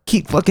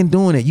 Keep fucking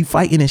doing it. You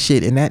fighting and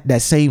shit. And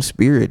that same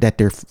spirit that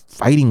they're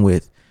fighting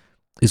with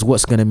is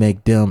what's going to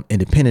make them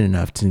independent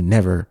enough to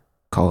never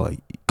call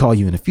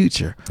you in the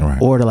future,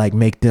 or to like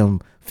make them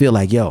feel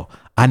like, yo,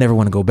 I never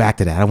want to go back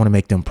to that. I want to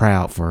make them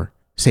proud for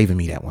saving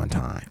me that one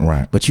time.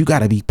 Right. But you got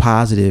to be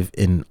positive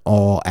in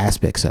all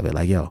aspects of it.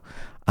 Like, yo,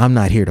 I'm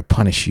not here to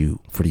punish you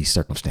for these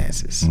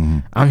circumstances.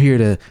 I'm here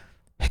to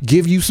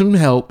give you some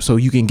help so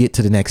you can get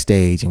to the next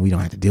stage and we don't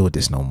have to deal with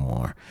this no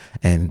more.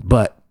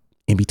 But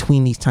in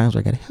between these times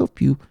where I got to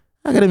help you,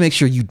 I got to make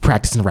sure you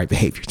practicing the right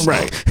behaviors.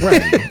 Right.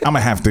 I'm going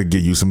to have to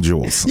give you some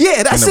jewels.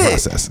 Yeah, that's in the it.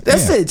 Process.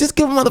 That's it. Just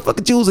give them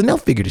motherfucking jewels and they'll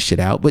figure the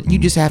shit out. But you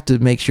just have to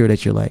make sure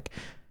that you're like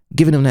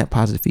giving them that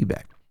positive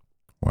feedback.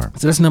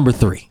 So that's number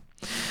 3.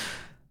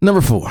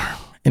 Number 4.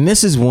 And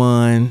this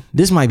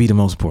might be the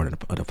most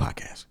important of the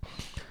podcast.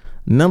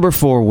 Number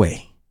 4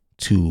 way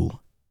to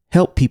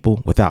help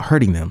people without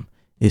hurting them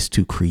is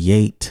to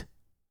create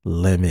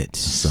limits.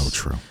 So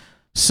true.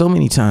 So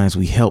many times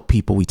we help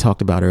people, we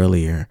talked about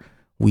earlier,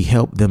 we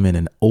help them in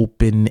an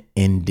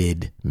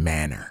open-ended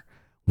manner.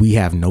 We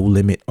have no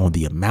limit on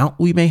the amount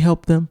we may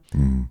help them.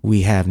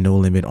 We have no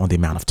limit on the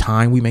amount of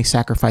time we may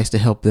sacrifice to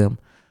help them.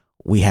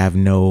 We have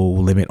no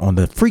limit on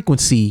the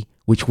frequency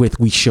with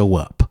we show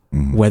up.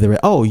 Whether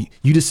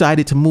you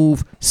decided to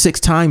move 6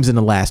 times in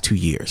the last 2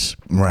 years,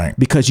 Right.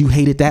 because you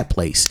hated that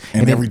place,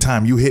 And every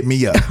time you hit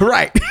me up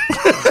right,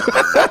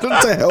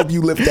 to help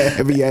you lift that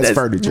heavy ass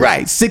furniture.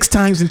 right, 6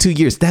 times in 2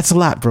 years. That's a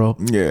lot, bro.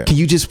 Yeah. Can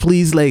you just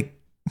please, like,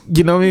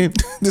 you know what I mean?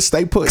 Just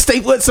stay put.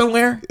 Stay put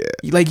somewhere.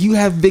 Like, you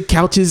have big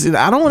couches, and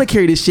I don't want to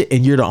carry this shit,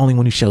 and you're the only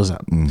one who shows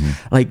up.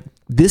 Like,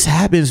 this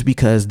happens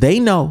because they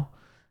know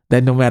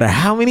that no matter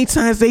how many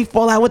times they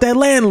fall out with that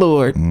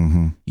landlord,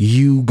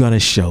 you gonna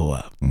show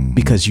up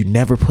because you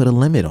never put a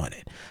limit on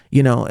it.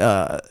 You know,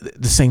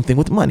 the same thing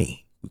with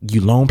money.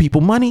 You loan people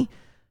money.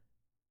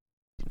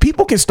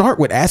 People can start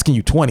with asking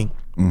you 20.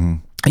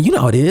 And you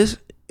know how it is.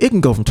 It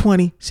can go from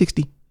 20,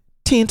 60,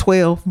 10,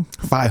 12.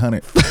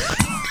 500.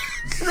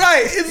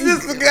 Right. It's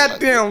just a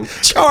goddamn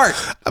chart.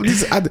 I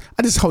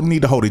just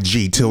need to hold a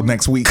G till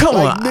next week. Come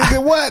like, on.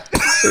 Nigga, what?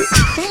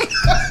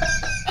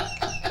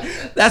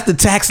 That's the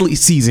tax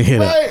season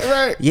hit up.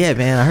 Right. Yeah,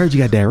 man, I heard you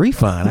got that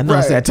refund. I know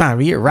it's Right. that time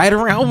of year, right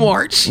around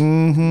March. They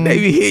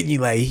be hitting you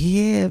like,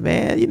 yeah,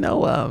 man, you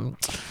know,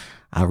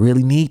 I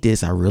really need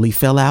this. I really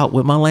fell out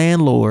with my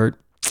landlord.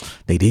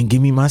 They didn't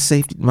give me my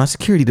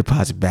security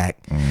deposit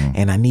back.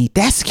 And I need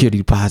that security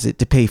deposit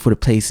to pay for the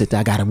place that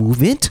I got to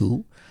move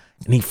into.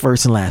 I need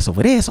first and last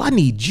over there. So I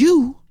need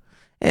you.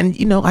 And,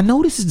 you know, I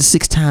know this is the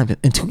 6th time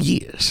in 2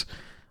 years,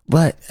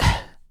 but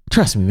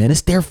trust me, man,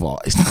 it's their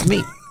fault. It's not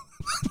me.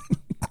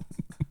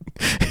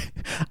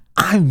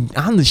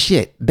 I'm the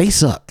shit. They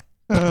suck.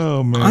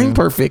 Oh, man. I'm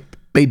perfect.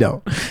 They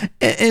don't.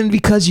 And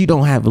because you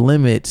don't have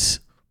limits,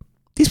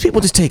 these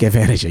people just take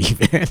advantage of you,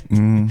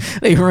 man.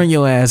 They run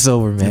your ass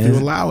over, man. If you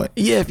allow it.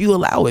 Yeah, if you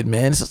allow it,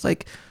 man. It's just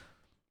like,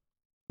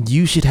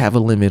 you should have a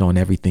limit on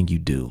everything you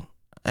do.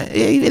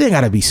 It ain't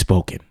got to be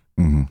spoken.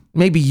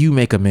 Maybe you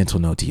make a mental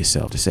note to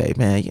yourself to say,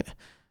 man, when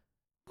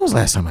was the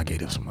last time I gave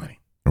them some money?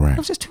 Right. It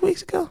was just 2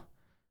 weeks ago.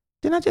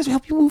 Didn't I just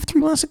help you move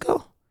 3 months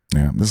ago?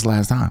 Yeah, this is the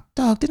last time.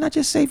 Dog, didn't I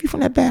just save you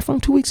from that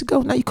bathroom 2 weeks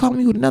ago? Now you calling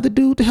me with another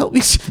dude to help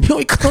me? You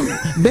only come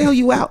bail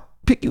you out,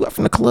 pick you up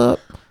from the club.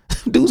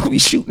 Dude's gonna be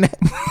shooting at.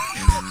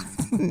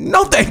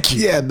 No, thank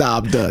you. Yeah, nah,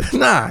 I'm done.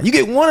 Nah, you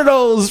get one of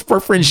those for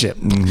friendship.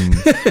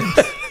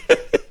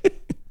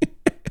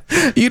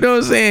 You know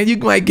what I'm saying? You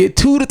might get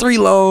 2 to 3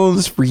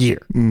 loans per year.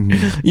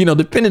 You know,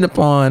 depending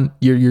upon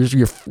your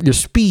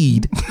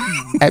speed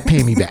at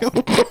paying me back.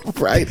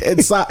 Right.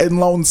 And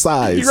loan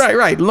size.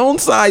 Right. Loan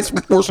size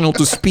proportional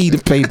to speed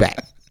of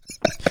payback.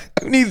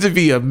 It needs to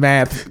be a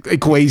math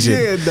equation.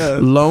 Yeah, it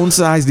does. Loan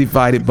size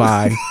divided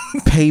by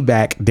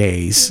payback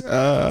days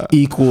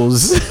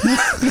equals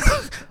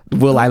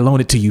will I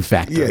loan it to you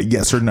factor. Yeah,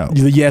 yes or no.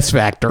 The yes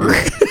factor.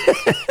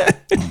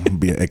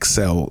 Be an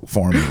Excel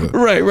formula.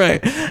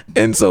 Right.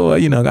 And so,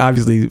 you know,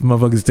 obviously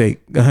motherfuckers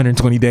take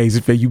 120 days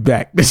to pay you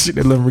back. This shit,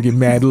 that number get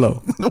mad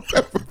low.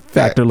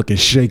 Factor looking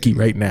shaky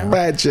right now.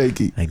 Mad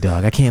shaky. Like,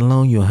 dog, I can't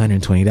loan you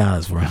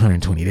 $120 for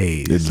 120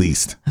 days. At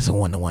least. That's a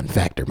 1-to-1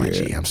 factor, my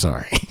G. I'm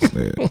sorry.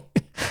 Yeah.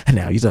 And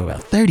now you talk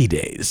about 30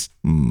 days.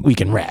 We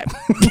can rap.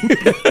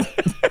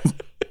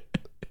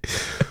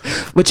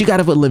 But you got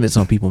to put limits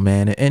on people,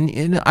 man. And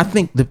you know, I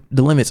think the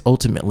limits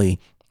ultimately,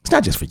 it's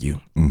not just for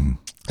you.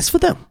 It's for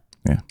them.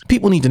 Yeah.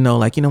 People need to know,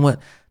 like, you know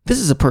what? This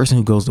is a person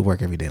who goes to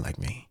work every day like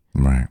me.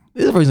 Right.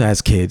 This is a person that has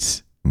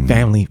kids,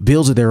 family,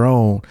 bills of their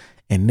own,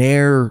 and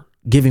they're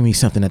giving me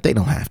something that they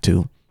don't have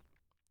to.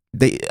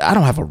 I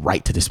don't have a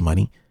right to this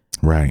money.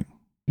 Right.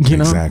 You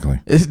know? Exactly.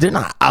 They're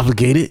not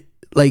obligated.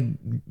 Like,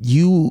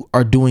 you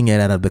are doing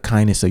it out of the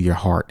kindness of your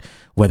heart,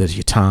 whether it's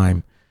your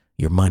time,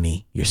 your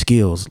money, your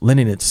skills,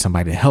 lending it to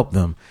somebody to help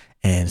them.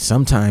 And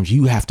sometimes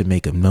you have to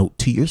make a note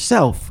to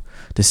yourself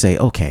to say,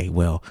 okay,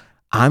 well,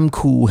 I'm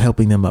cool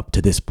helping them up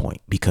to this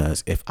point,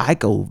 because if I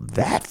go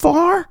that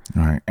far,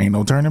 All right. Ain't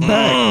no turning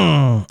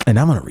back. and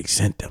I'm going to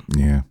resent them.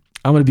 Yeah.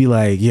 I'm going to be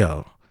like,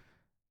 yo,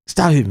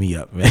 stop hitting me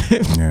up, man.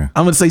 Yeah.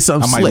 I'm going to say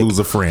something I might slick. lose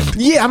a friend.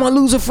 Yeah, I'm going to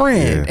lose a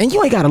friend. Yeah. And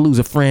you ain't got to lose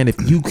a friend if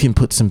you can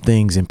put some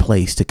things in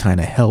place to kind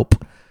of help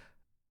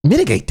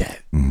mitigate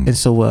that. And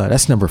so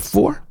that's number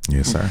 4.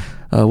 Yes, sir.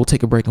 We'll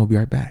take a break and we'll be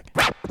right back.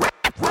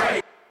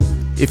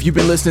 If you've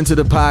been listening to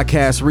the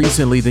podcast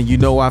recently, then you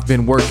know I've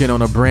been working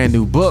on a brand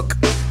new book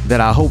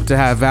that I hope to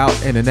have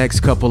out in the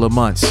next couple of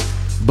months.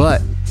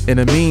 But in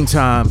the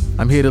meantime,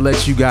 I'm here to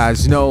let you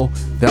guys know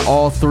that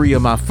all 3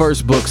 of my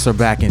first books are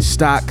back in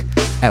stock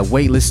at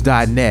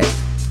weightless.net.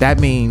 That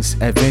means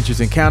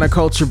Adventures in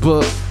Counterculture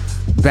book,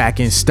 back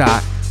in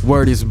stock.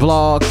 Word is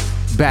Blog,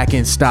 back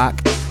in stock.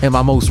 And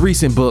my most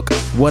recent book,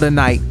 What a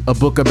Night, a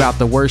book about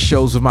the worst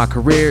shows of my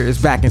career,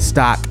 is back in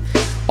stock.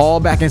 All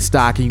back in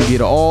stock. You can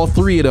get all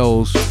 3 of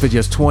those for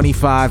just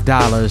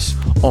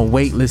 $25 on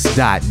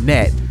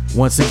weightless.net.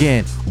 Once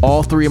again,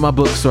 all 3 of my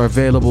books are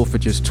available for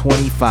just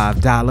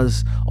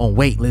 $25 on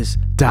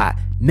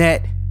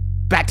weightless.net.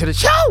 Back to the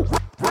show.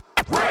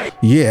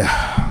 Yeah.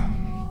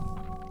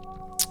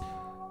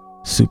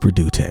 Super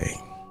Dute.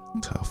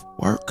 Tough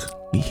work.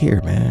 We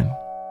here, man.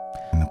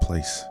 in a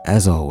place.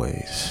 As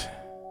always,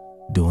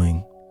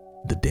 doing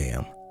the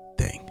damn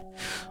thing.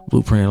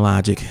 Blueprint and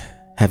Logic,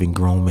 having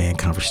grown man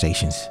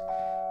conversations.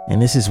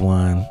 And this is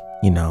one,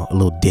 a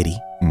little ditty.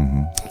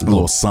 A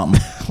little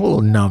something. A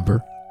little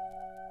number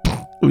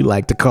we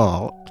like to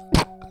call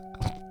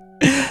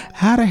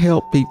how to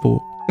help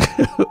people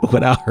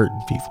without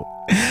hurting people.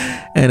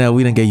 And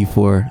we done gave you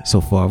 4 so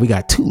far. We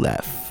got 2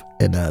 left.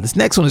 And this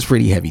next one is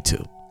pretty heavy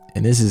too.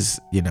 And this is,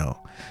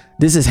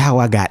 this is how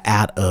I got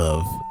out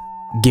of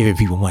giving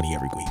people money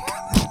every week.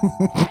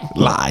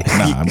 Lie.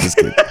 Nah, I'm just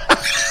kidding.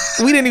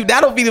 We didn't even,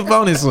 that'll be the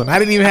bonus one. I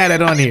didn't even have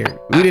that on here.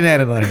 We didn't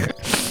have it on here.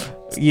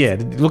 Yeah,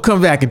 we'll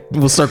come back and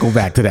we'll circle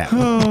back to that.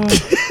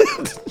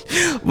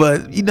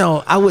 But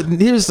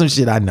here's some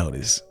shit I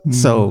noticed.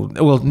 So,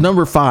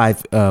 number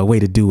 5 way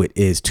to do it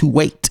is to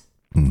wait.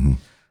 People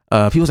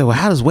say, well,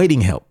 how does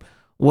waiting help?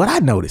 What I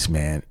noticed,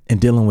 man, in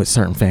dealing with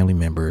certain family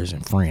members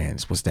and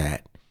friends was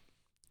that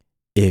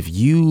if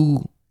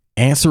you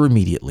answer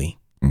immediately,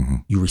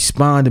 you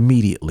respond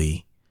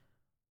immediately,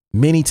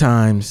 many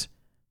times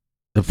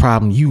the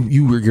problem,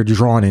 you're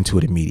drawn into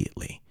it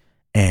immediately.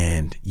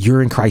 And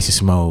you're in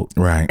crisis mode.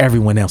 Right.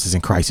 Everyone else is in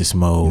crisis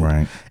mode.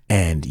 Right.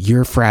 And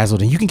you're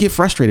frazzled and you can get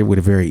frustrated with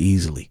it very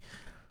easily.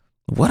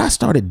 What I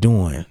started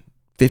doing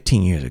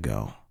 15 years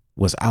ago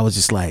was I was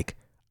just like,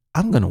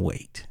 I'm going to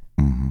wait.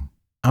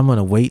 I'm going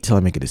to wait till I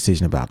make a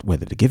decision about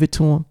whether to give it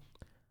to him.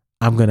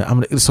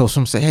 So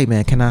some say, hey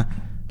man, can I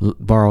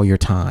borrow your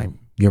time,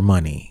 your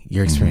money,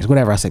 your experience,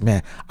 whatever. I said,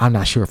 man, I'm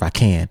not sure if I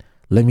can.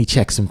 Let me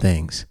check some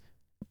things.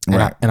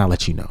 And I'll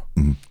let you know.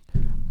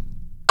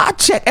 I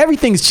check,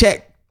 everything's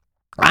checked.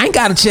 I ain't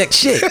got to check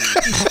shit.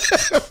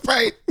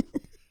 Right.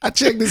 I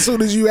checked as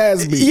soon as you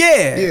asked me.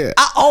 Yeah.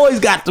 I always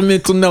got the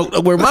mental note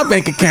of where my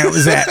bank account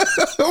is at.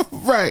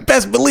 Right.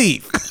 Best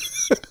believe.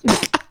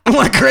 I'm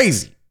like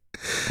crazy.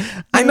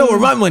 I know where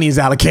my money is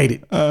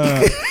allocated.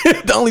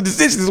 The only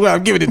decision is where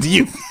I'm giving it to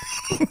you.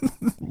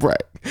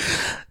 Right.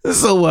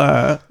 So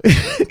I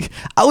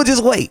would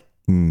just wait.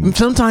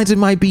 Sometimes it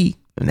might be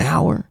an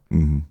hour.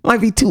 It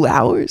might be 2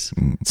 hours.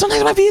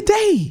 Sometimes it might be a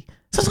day.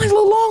 Sometimes a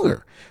little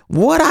longer.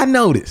 What I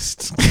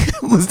noticed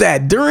was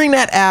that during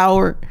that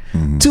hour,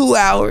 2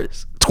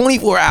 hours,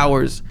 24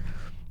 hours,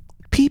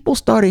 people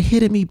started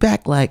hitting me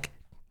back like,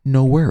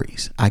 no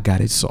worries, I got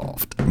it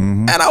solved.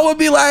 And I would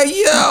be like,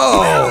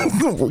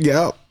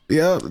 yo.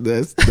 Yep,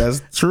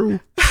 that's true.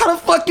 How the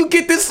fuck you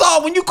get this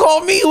solved? When you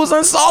called me, it was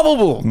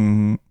unsolvable.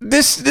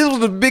 This was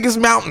the biggest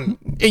mountain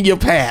in your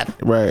path.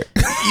 Right.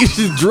 You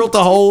just drilled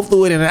a hole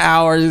through it in an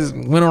hour, just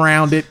went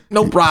around it,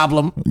 no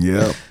problem.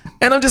 Yep.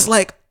 And I'm just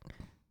like,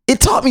 it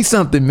taught me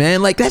something,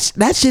 man. Like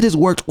that shit has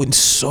worked in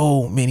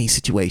so many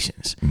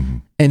situations.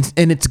 And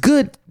it's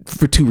good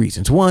for 2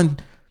 reasons. One,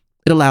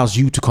 it allows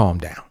you to calm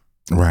down.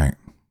 Right.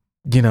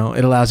 It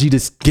allows you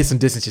to get some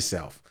distance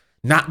yourself.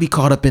 Not be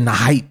caught up in the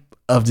hype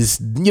of this,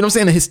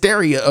 the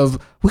hysteria of,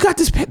 we got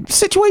this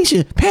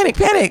situation.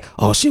 Panic.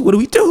 Oh shit, what do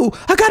we do?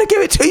 I gotta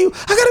give it to you.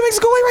 I gotta make this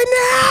go away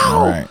right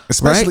now. Right.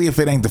 Especially if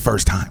it ain't the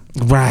first time.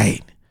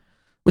 Right.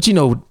 But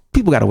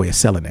people got a way of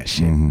selling that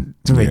shit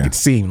to make it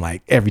seem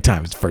like every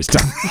time it's the first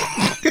time.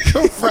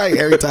 Right.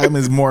 Every time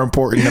is more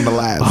important than the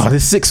last. Oh,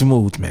 this 6th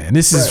move, man.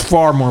 This is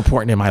far more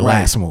important than my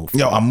last move.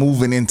 Yo, I'm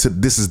moving into,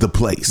 this is the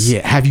place.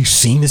 Yeah. Have you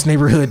seen this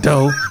neighborhood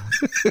though?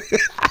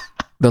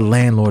 The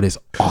landlord is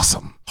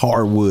awesome.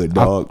 Hardwood,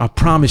 dog. I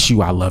promise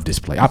you I love this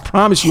place. I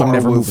promise you I'm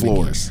never moving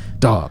floors. Again.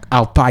 Dog,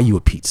 I'll buy you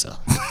a pizza.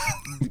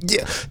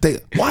 Yeah.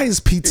 Why is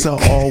pizza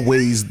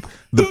always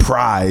the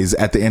prize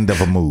at the end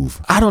of a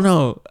move? I don't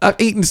know. I've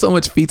eaten so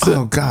much pizza.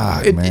 Oh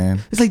God,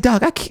 man. It's like,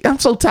 dog, I'm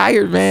so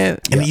tired, man.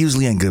 And it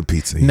usually ain't good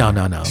pizza. No.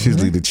 It's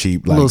usually the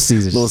cheap, like Little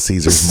Caesars. Little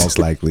Caesars, most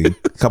likely.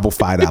 A couple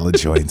 $5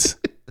 joints.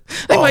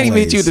 They might even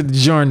hit you with the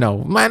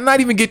DiGiorno. Might not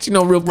even get you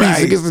no real pizza.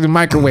 Right. Get the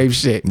microwave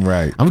shit.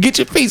 Right. I'm gonna get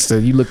you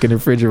pizza. You look in the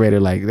refrigerator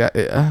like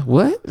that.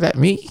 What? Is that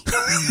me?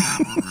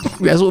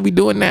 That's what we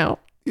doing now.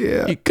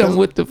 Yeah. You come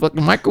with the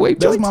fucking microwave.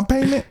 That's joints? my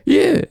payment.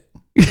 Yeah.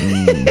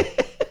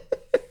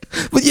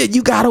 But yeah,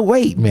 you gotta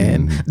wait,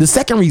 man. The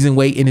second reason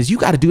waiting is you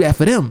gotta do that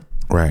for them.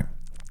 Right.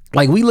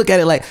 Like we look at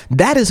it like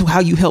that is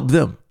how you help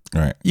them.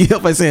 Right. You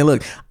help by saying,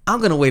 look,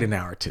 I'm gonna wait an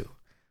hour or two.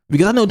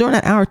 Because I know during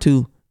that hour or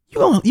two, you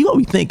gonna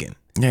be thinking.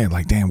 Yeah,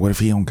 like damn, what if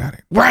he don't got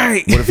it?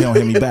 Right. What if he don't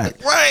hit me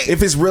back? Right.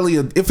 If it's really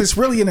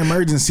an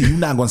emergency, you're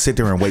not gonna sit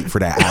there and wait for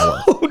that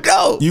hour.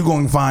 No. You're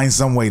gonna find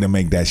some way to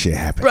make that shit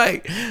happen.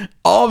 Right.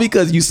 All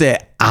because you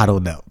said, I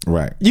don't know.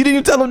 Right. You didn't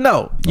even tell them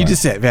no. You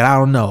just said, man, I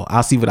don't know.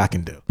 I'll see what I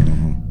can do.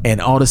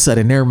 And all of a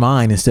sudden their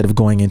mind, instead of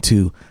going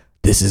into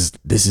this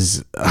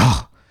is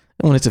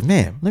when it's a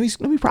man, let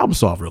me problem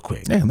solve real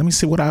quick. Yeah, let me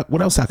see what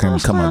else I can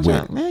come up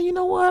with. Man, you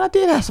know what? I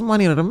did have some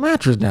money under the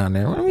mattress down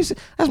there. Let me see.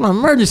 That's my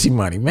emergency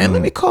money, man.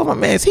 Let me call my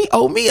man. He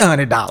owed me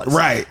 $100.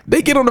 Right.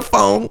 They get on the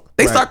phone.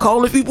 They start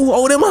calling people who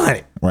owe them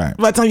 $100. Right.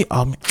 By the time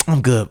oh man,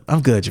 I'm good,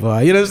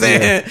 Javon. You know what I'm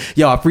saying? Yeah.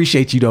 Yo, I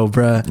appreciate you though,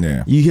 bruh.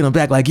 Yeah. You hit them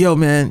back like, yo,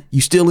 man,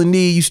 you still in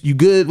need? You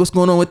good? What's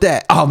going on with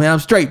that? Oh man, I'm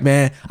straight,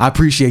 man. I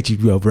appreciate you,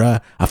 yo,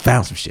 bruh. I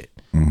found some shit.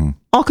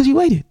 All because you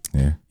waited.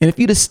 Yeah. And if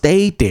you'd have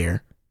stayed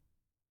there,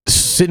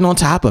 sitting on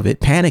top of it,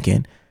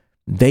 panicking,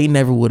 they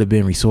never would have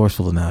been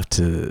resourceful enough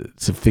to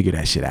figure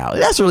that shit out.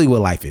 That's really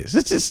what life is.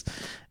 It's just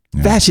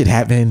that shit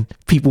happen.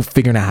 People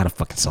figuring out how to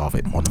fucking solve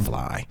it on the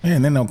fly. Yeah,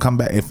 and then they'll come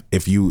back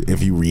if you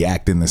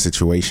react in the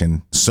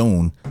situation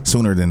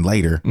sooner than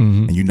later,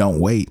 and you don't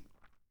wait,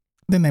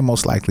 then they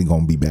most likely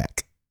gonna be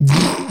back.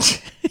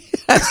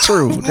 That's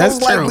true. That's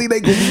most likely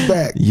they gonna be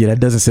back. Yeah, that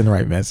doesn't send the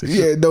right message.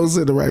 Yeah, it don't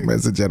send the right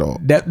message at all.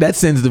 That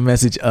sends the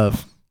message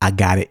of I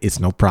got it. It's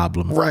no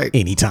problem. Right.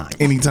 Anytime.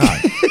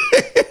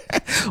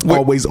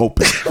 Always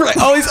open. Right.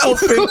 Always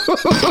open.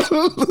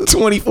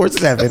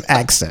 24/7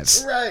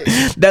 access. Right.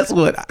 That's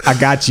what I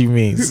got you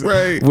means.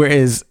 Right.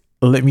 Whereas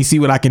let me see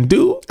what I can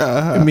do.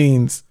 It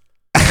means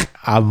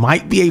I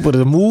might be able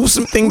to move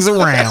some things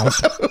around.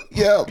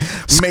 Yeah.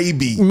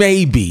 Maybe.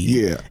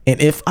 Yeah.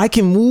 And if I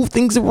can move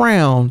things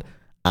around,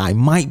 I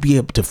might be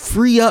able to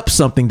free up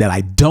something that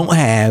I don't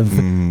have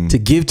to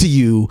give to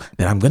you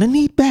that I'm going to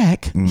need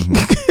back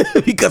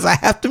because I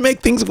have to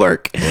make things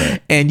work.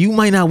 Right. And you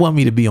might not want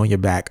me to be on your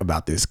back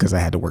about this because I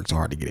had to work so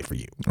hard to get it for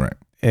you. Right.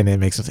 And it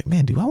makes them think,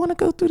 man, do I want to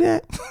go through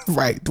that?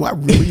 Right. Do I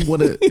really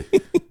want to?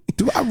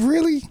 Do I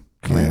really?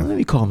 Man, let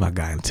me call my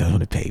guy and tell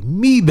him to pay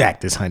me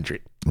back this 100.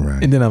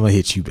 Right. And then I'm going to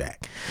hit you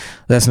back.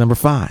 That's number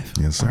 5.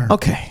 Yes, sir.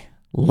 Okay.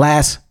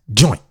 Last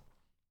joint.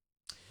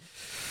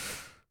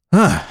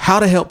 How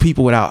to help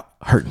people without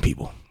hurting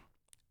people.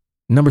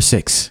 Number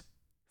 6,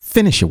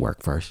 finish your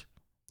work first.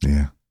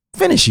 Yeah.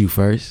 Finish you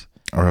first.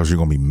 Or else you're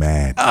going to be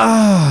mad.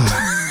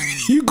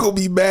 You going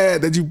to be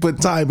mad that you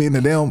put time into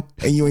them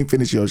and you ain't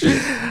finished your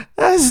shit.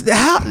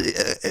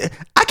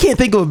 I can't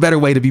think of a better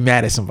way to be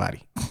mad at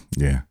somebody.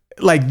 Yeah.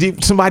 Like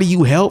somebody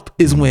you help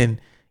is when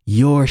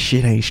your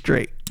shit ain't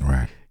straight.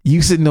 Right.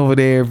 You sitting over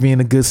there being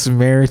a good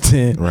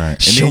Samaritan.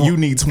 Right. And then you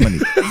need 20.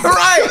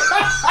 Right.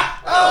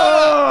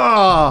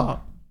 Oh.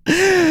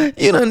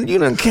 You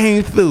done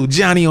came through.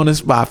 Johnny on the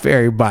spot for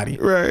everybody.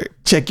 Right.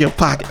 Check your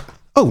pocket.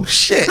 Oh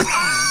shit.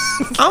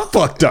 I'm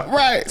fucked up.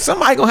 Right.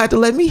 Somebody gonna have to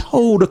let me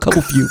hold a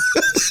couple few.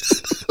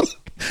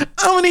 I'm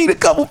gonna need a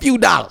couple few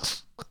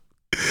dollars.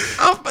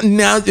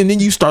 Now and then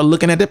you start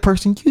looking at that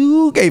person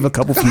you gave a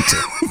couple few to.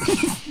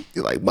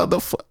 You're like,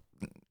 motherfucker.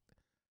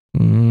 I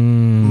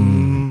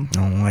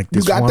don't like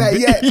this. You got one that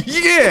bit. yet?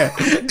 Yeah.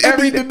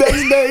 Every the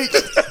next day.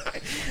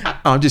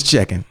 I'm just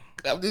checking.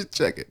 I'm just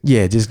checking.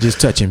 Yeah,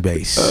 just touching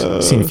base.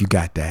 Seeing if you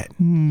got that.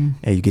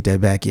 Hey, you get that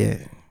back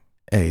yet?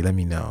 Hey, let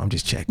me know. I'm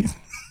just checking.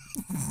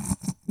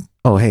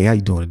 Oh, hey, how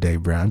you doing today,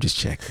 bro? I'm just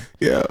checking.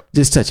 Yeah.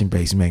 Just touching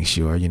base, making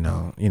sure,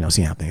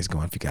 see how things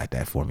going if you got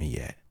that for me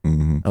yet.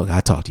 Okay,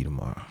 I'll talk to you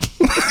tomorrow.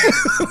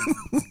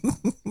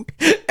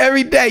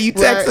 Every day you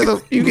text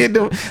them, you get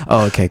them.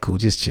 Oh, okay, cool.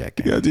 Just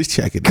checking. Yeah, just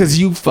checking. Because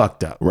you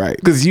fucked up. Right.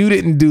 Because you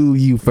didn't do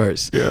you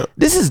first. Yeah.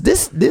 This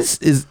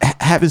is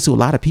happens to a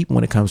lot of people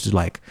when it comes to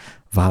like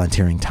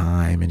volunteering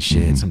time and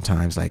shit.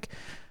 Sometimes like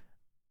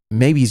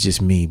maybe it's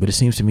just me, but it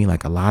seems to me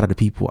like a lot of the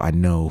people I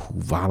know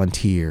who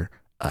volunteer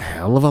a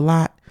hell of a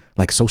lot,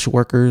 like social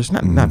workers,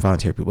 not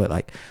volunteer people, but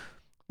like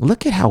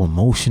look at how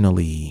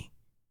emotionally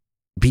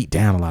beat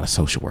down a lot of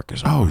social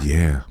workers are. Oh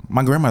yeah.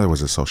 My grandmother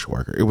was a social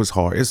worker. It was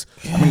hard.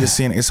 I mean, just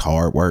seeing it's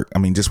hard work. I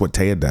mean, just what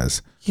Taya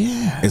does.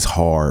 Yeah. It's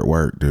hard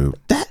work, dude.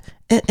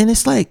 And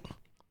it's like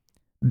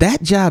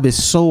that job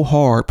is so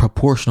hard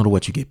proportional to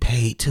what you get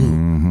paid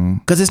to.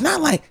 Because it's not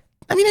like,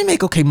 I mean, they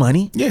make okay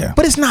money. Yeah.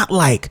 But it's not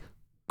like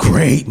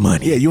great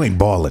money. Yeah, you ain't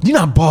balling. You're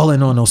not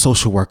balling on no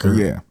social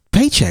worker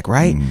paycheck,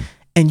 right?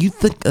 And you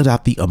think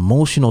about the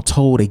emotional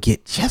toll they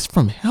get just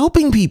from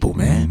helping people,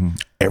 man.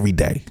 Every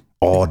day.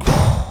 All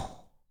day.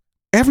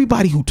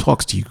 Everybody who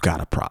talks to you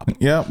got a problem.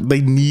 Yeah,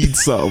 they need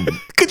something.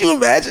 Could you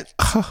imagine?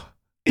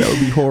 That would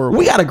be horrible.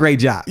 We got a great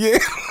job. Yeah,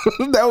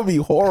 that would be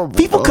horrible.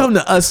 People come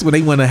to us when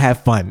they want to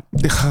have fun.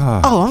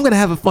 Oh, I'm going to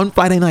have a fun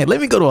Friday night.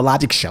 Let me go to a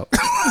Logic show.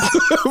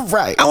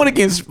 Right. I want to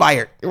get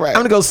inspired. Right. I'm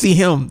going to go see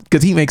him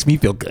because he makes me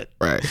feel good.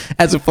 Right.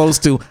 As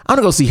opposed to, I'm going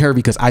to go see her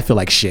because I feel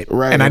like shit.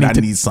 Right. And I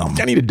need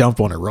something. I need to dump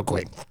on her real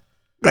quick.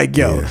 Like,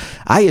 yo,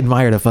 I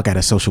admire the fuck out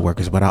of social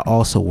workers, but I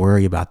also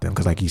worry about them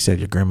because, like you said,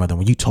 your grandmother,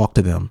 when you talk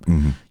to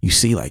them, you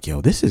see, like,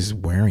 yo, this is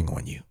wearing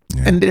on you.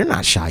 Yeah. And they're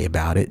not shy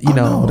about it. You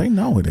know, they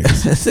know it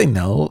is. They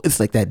know. It's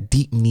like that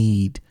deep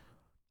need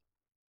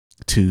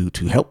to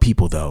help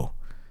people, though,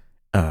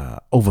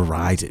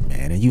 overrides it,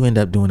 man. And you end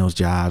up doing those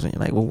jobs and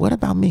you're like, well, what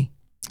about me?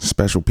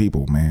 Special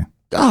people, man.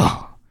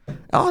 Oh,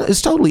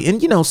 it's totally.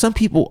 And, some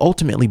people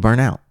ultimately burn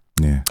out.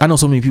 Yeah. I know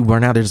so many people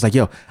burn out. They're just like,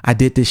 yo, I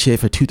did this shit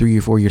for 2, 3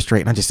 or 4 years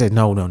straight. And I just said,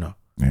 no.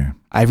 Yeah.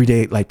 Every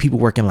day, like people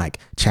working like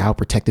child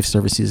protective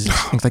services,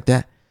 things like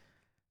that.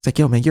 It's like,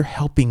 yo, man, you're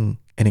helping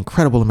an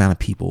incredible amount of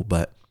people.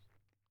 But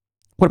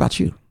what about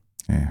you?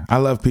 Yeah. I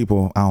love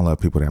people. I don't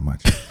love people that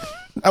much.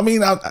 I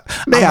mean, I'm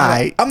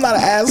not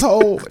an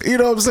asshole. You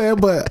know what I'm saying?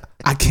 But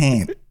I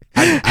can't.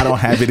 I don't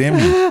have it in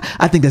me.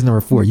 I think that's number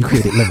 4. You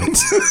created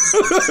limits.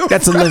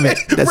 That's a limit.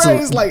 That's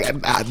right. It's like,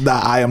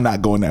 I am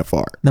not going that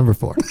far. Number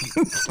 4.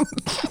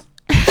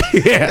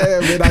 Yeah,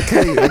 man, I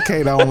can't.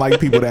 I don't like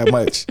people that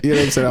much. You know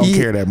what I'm saying? I don't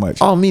care that much.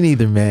 Oh, me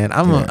neither, man.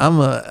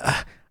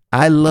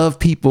 I love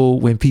people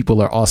when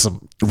people are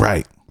awesome.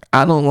 Right.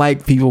 I don't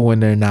like people when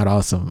they're not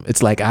awesome.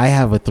 It's like I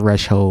have a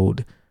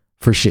threshold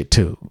for shit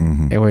too.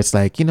 And where it's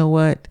like, you know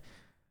what?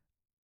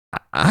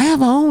 I have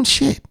my own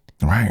shit.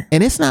 Right.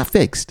 And it's not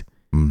fixed.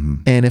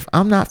 And if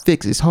I'm not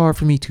fixed, it's hard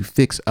for me to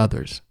fix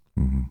others.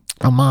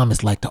 My mom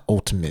is like the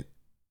ultimate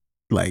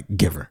like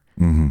giver.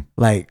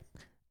 Like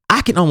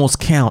I can almost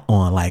count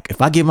on like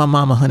if I give my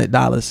mom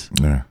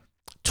 $100, Yeah.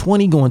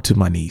 20 going to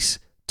my niece,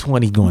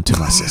 20 going to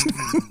my sister.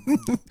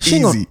 She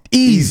Easy. gonna,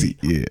 easy.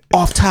 Yeah.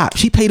 Off top.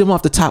 She paid them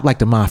off the top like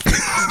the mafia.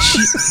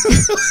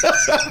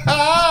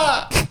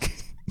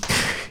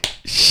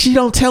 She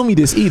don't tell me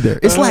this either.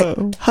 It's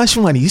like hush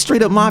money.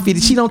 Straight up mafia.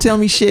 She don't tell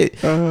me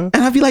shit. And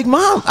I'd be like,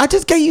 Mom, I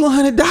just gave you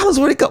 $100.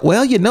 Where'd it go?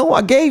 Well, you know,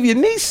 I gave your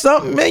niece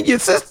something, man, your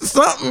sister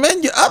something,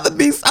 man, your other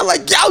niece. I'm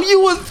like, yo,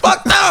 you was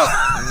fucked up.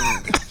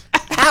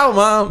 How,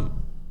 Mom?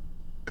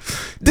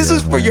 This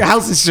is for your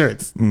house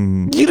insurance.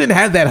 You didn't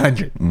have that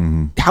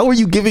 100. How are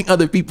you giving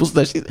other people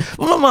stuff?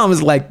 Well, my mom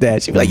is like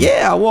that. She'd be like,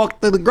 yeah, I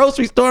walked to the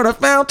grocery store and I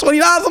found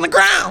 $20 on the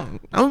ground.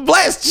 I'm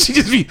blessed. She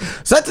just be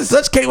such and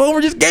such came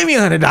over, just gave me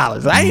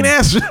 $100. I ain't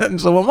asked for nothing.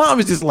 So my mom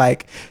is just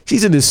like,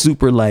 she's in this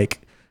super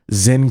like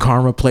Zen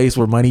karma place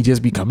where money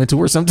just be coming to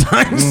her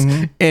sometimes.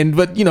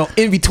 But you know,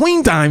 in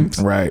between times,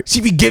 Right.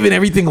 she be giving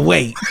everything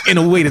away in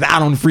a way that I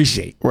don't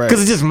appreciate. Right.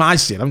 Because it's just my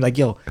shit. I'm like,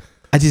 yo,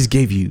 I just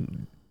gave you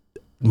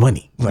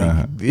money.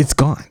 Like it's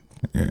gone.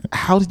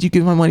 How did you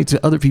give my money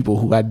to other people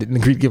who I didn't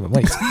agree to give my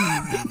money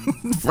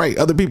to? Right.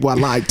 Other people I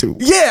lied to.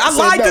 Yeah, I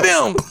lied no. to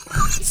them.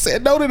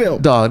 Said no to them.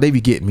 Dog, they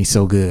be getting me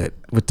so good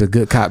with the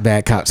good cop,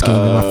 bad cop scheme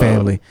in my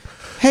family.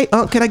 Hey,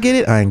 can I get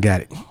it? I ain't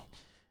got it.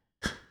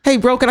 Hey,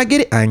 bro, can I get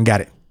it? I ain't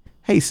got it.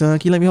 Hey, son,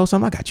 can you let me hold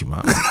something? I got you,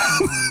 Mom.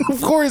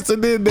 Of course,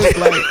 and then that's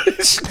like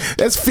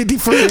that's 50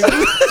 for you.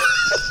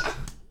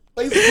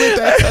 They split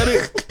that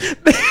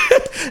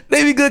 100.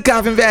 They be good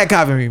copping, bad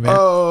copping me, man.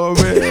 Oh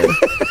man,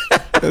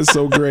 that's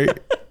so great.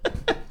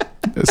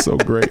 That's so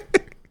great.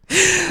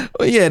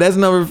 Well, yeah, that's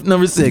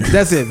number 6.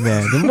 That's it,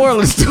 man. The moral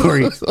of the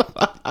story: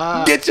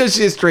 get your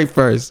shit straight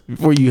first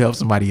before you help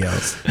somebody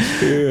else.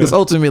 Because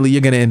ultimately,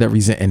 you're gonna end up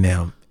resenting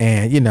them,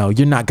 and you know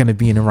you're not gonna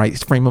be in the right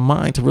frame of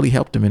mind to really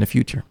help them in the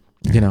future.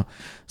 You know,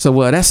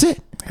 so that's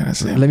it. Yeah,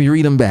 that's it. Let me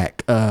read them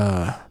back.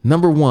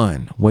 Number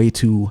 1 way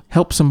to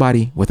help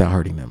somebody without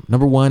hurting them.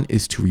 Number 1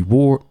 is to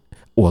reward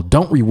or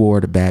don't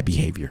reward bad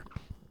behavior.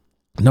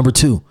 Number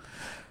 2,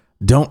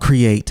 don't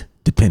create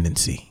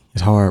dependency.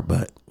 It's hard,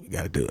 but you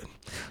got to do it.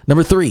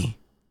 Number 3,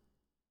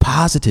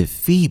 positive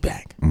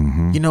feedback.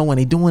 You know, when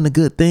they doing the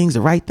good things,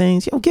 the right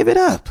things, give it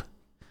up.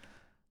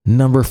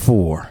 Number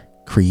 4,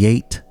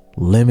 create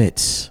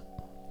limits.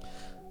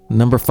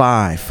 Number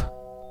 5,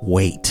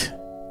 wait.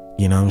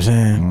 You know what I'm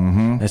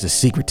saying? That's a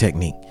secret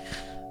technique.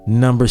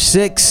 Number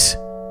 6,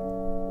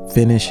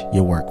 finish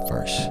your work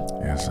first.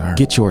 Yes, sir.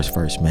 Get yours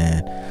first,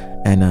 man.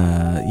 And,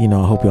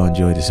 I hope y'all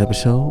enjoyed this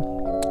episode.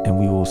 And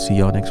we will see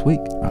y'all next week.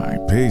 All right,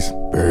 peace.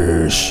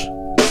 Peace.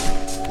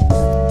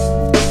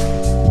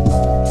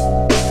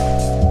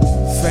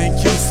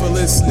 Thank you for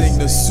listening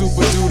to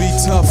Super Duty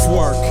Tough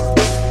Work.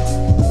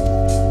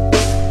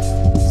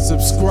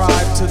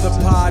 Subscribe to the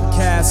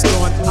podcast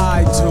on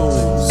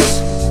iTunes.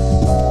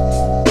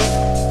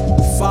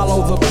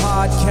 Follow the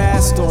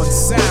podcast on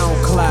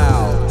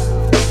SoundCloud.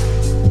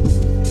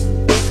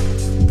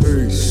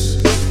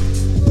 Peace.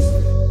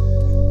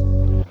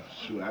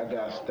 Shoot, I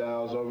got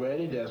styles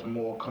already that's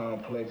more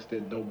complex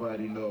that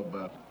nobody know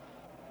about.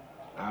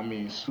 I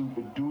mean,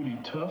 super duty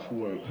tough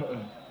work.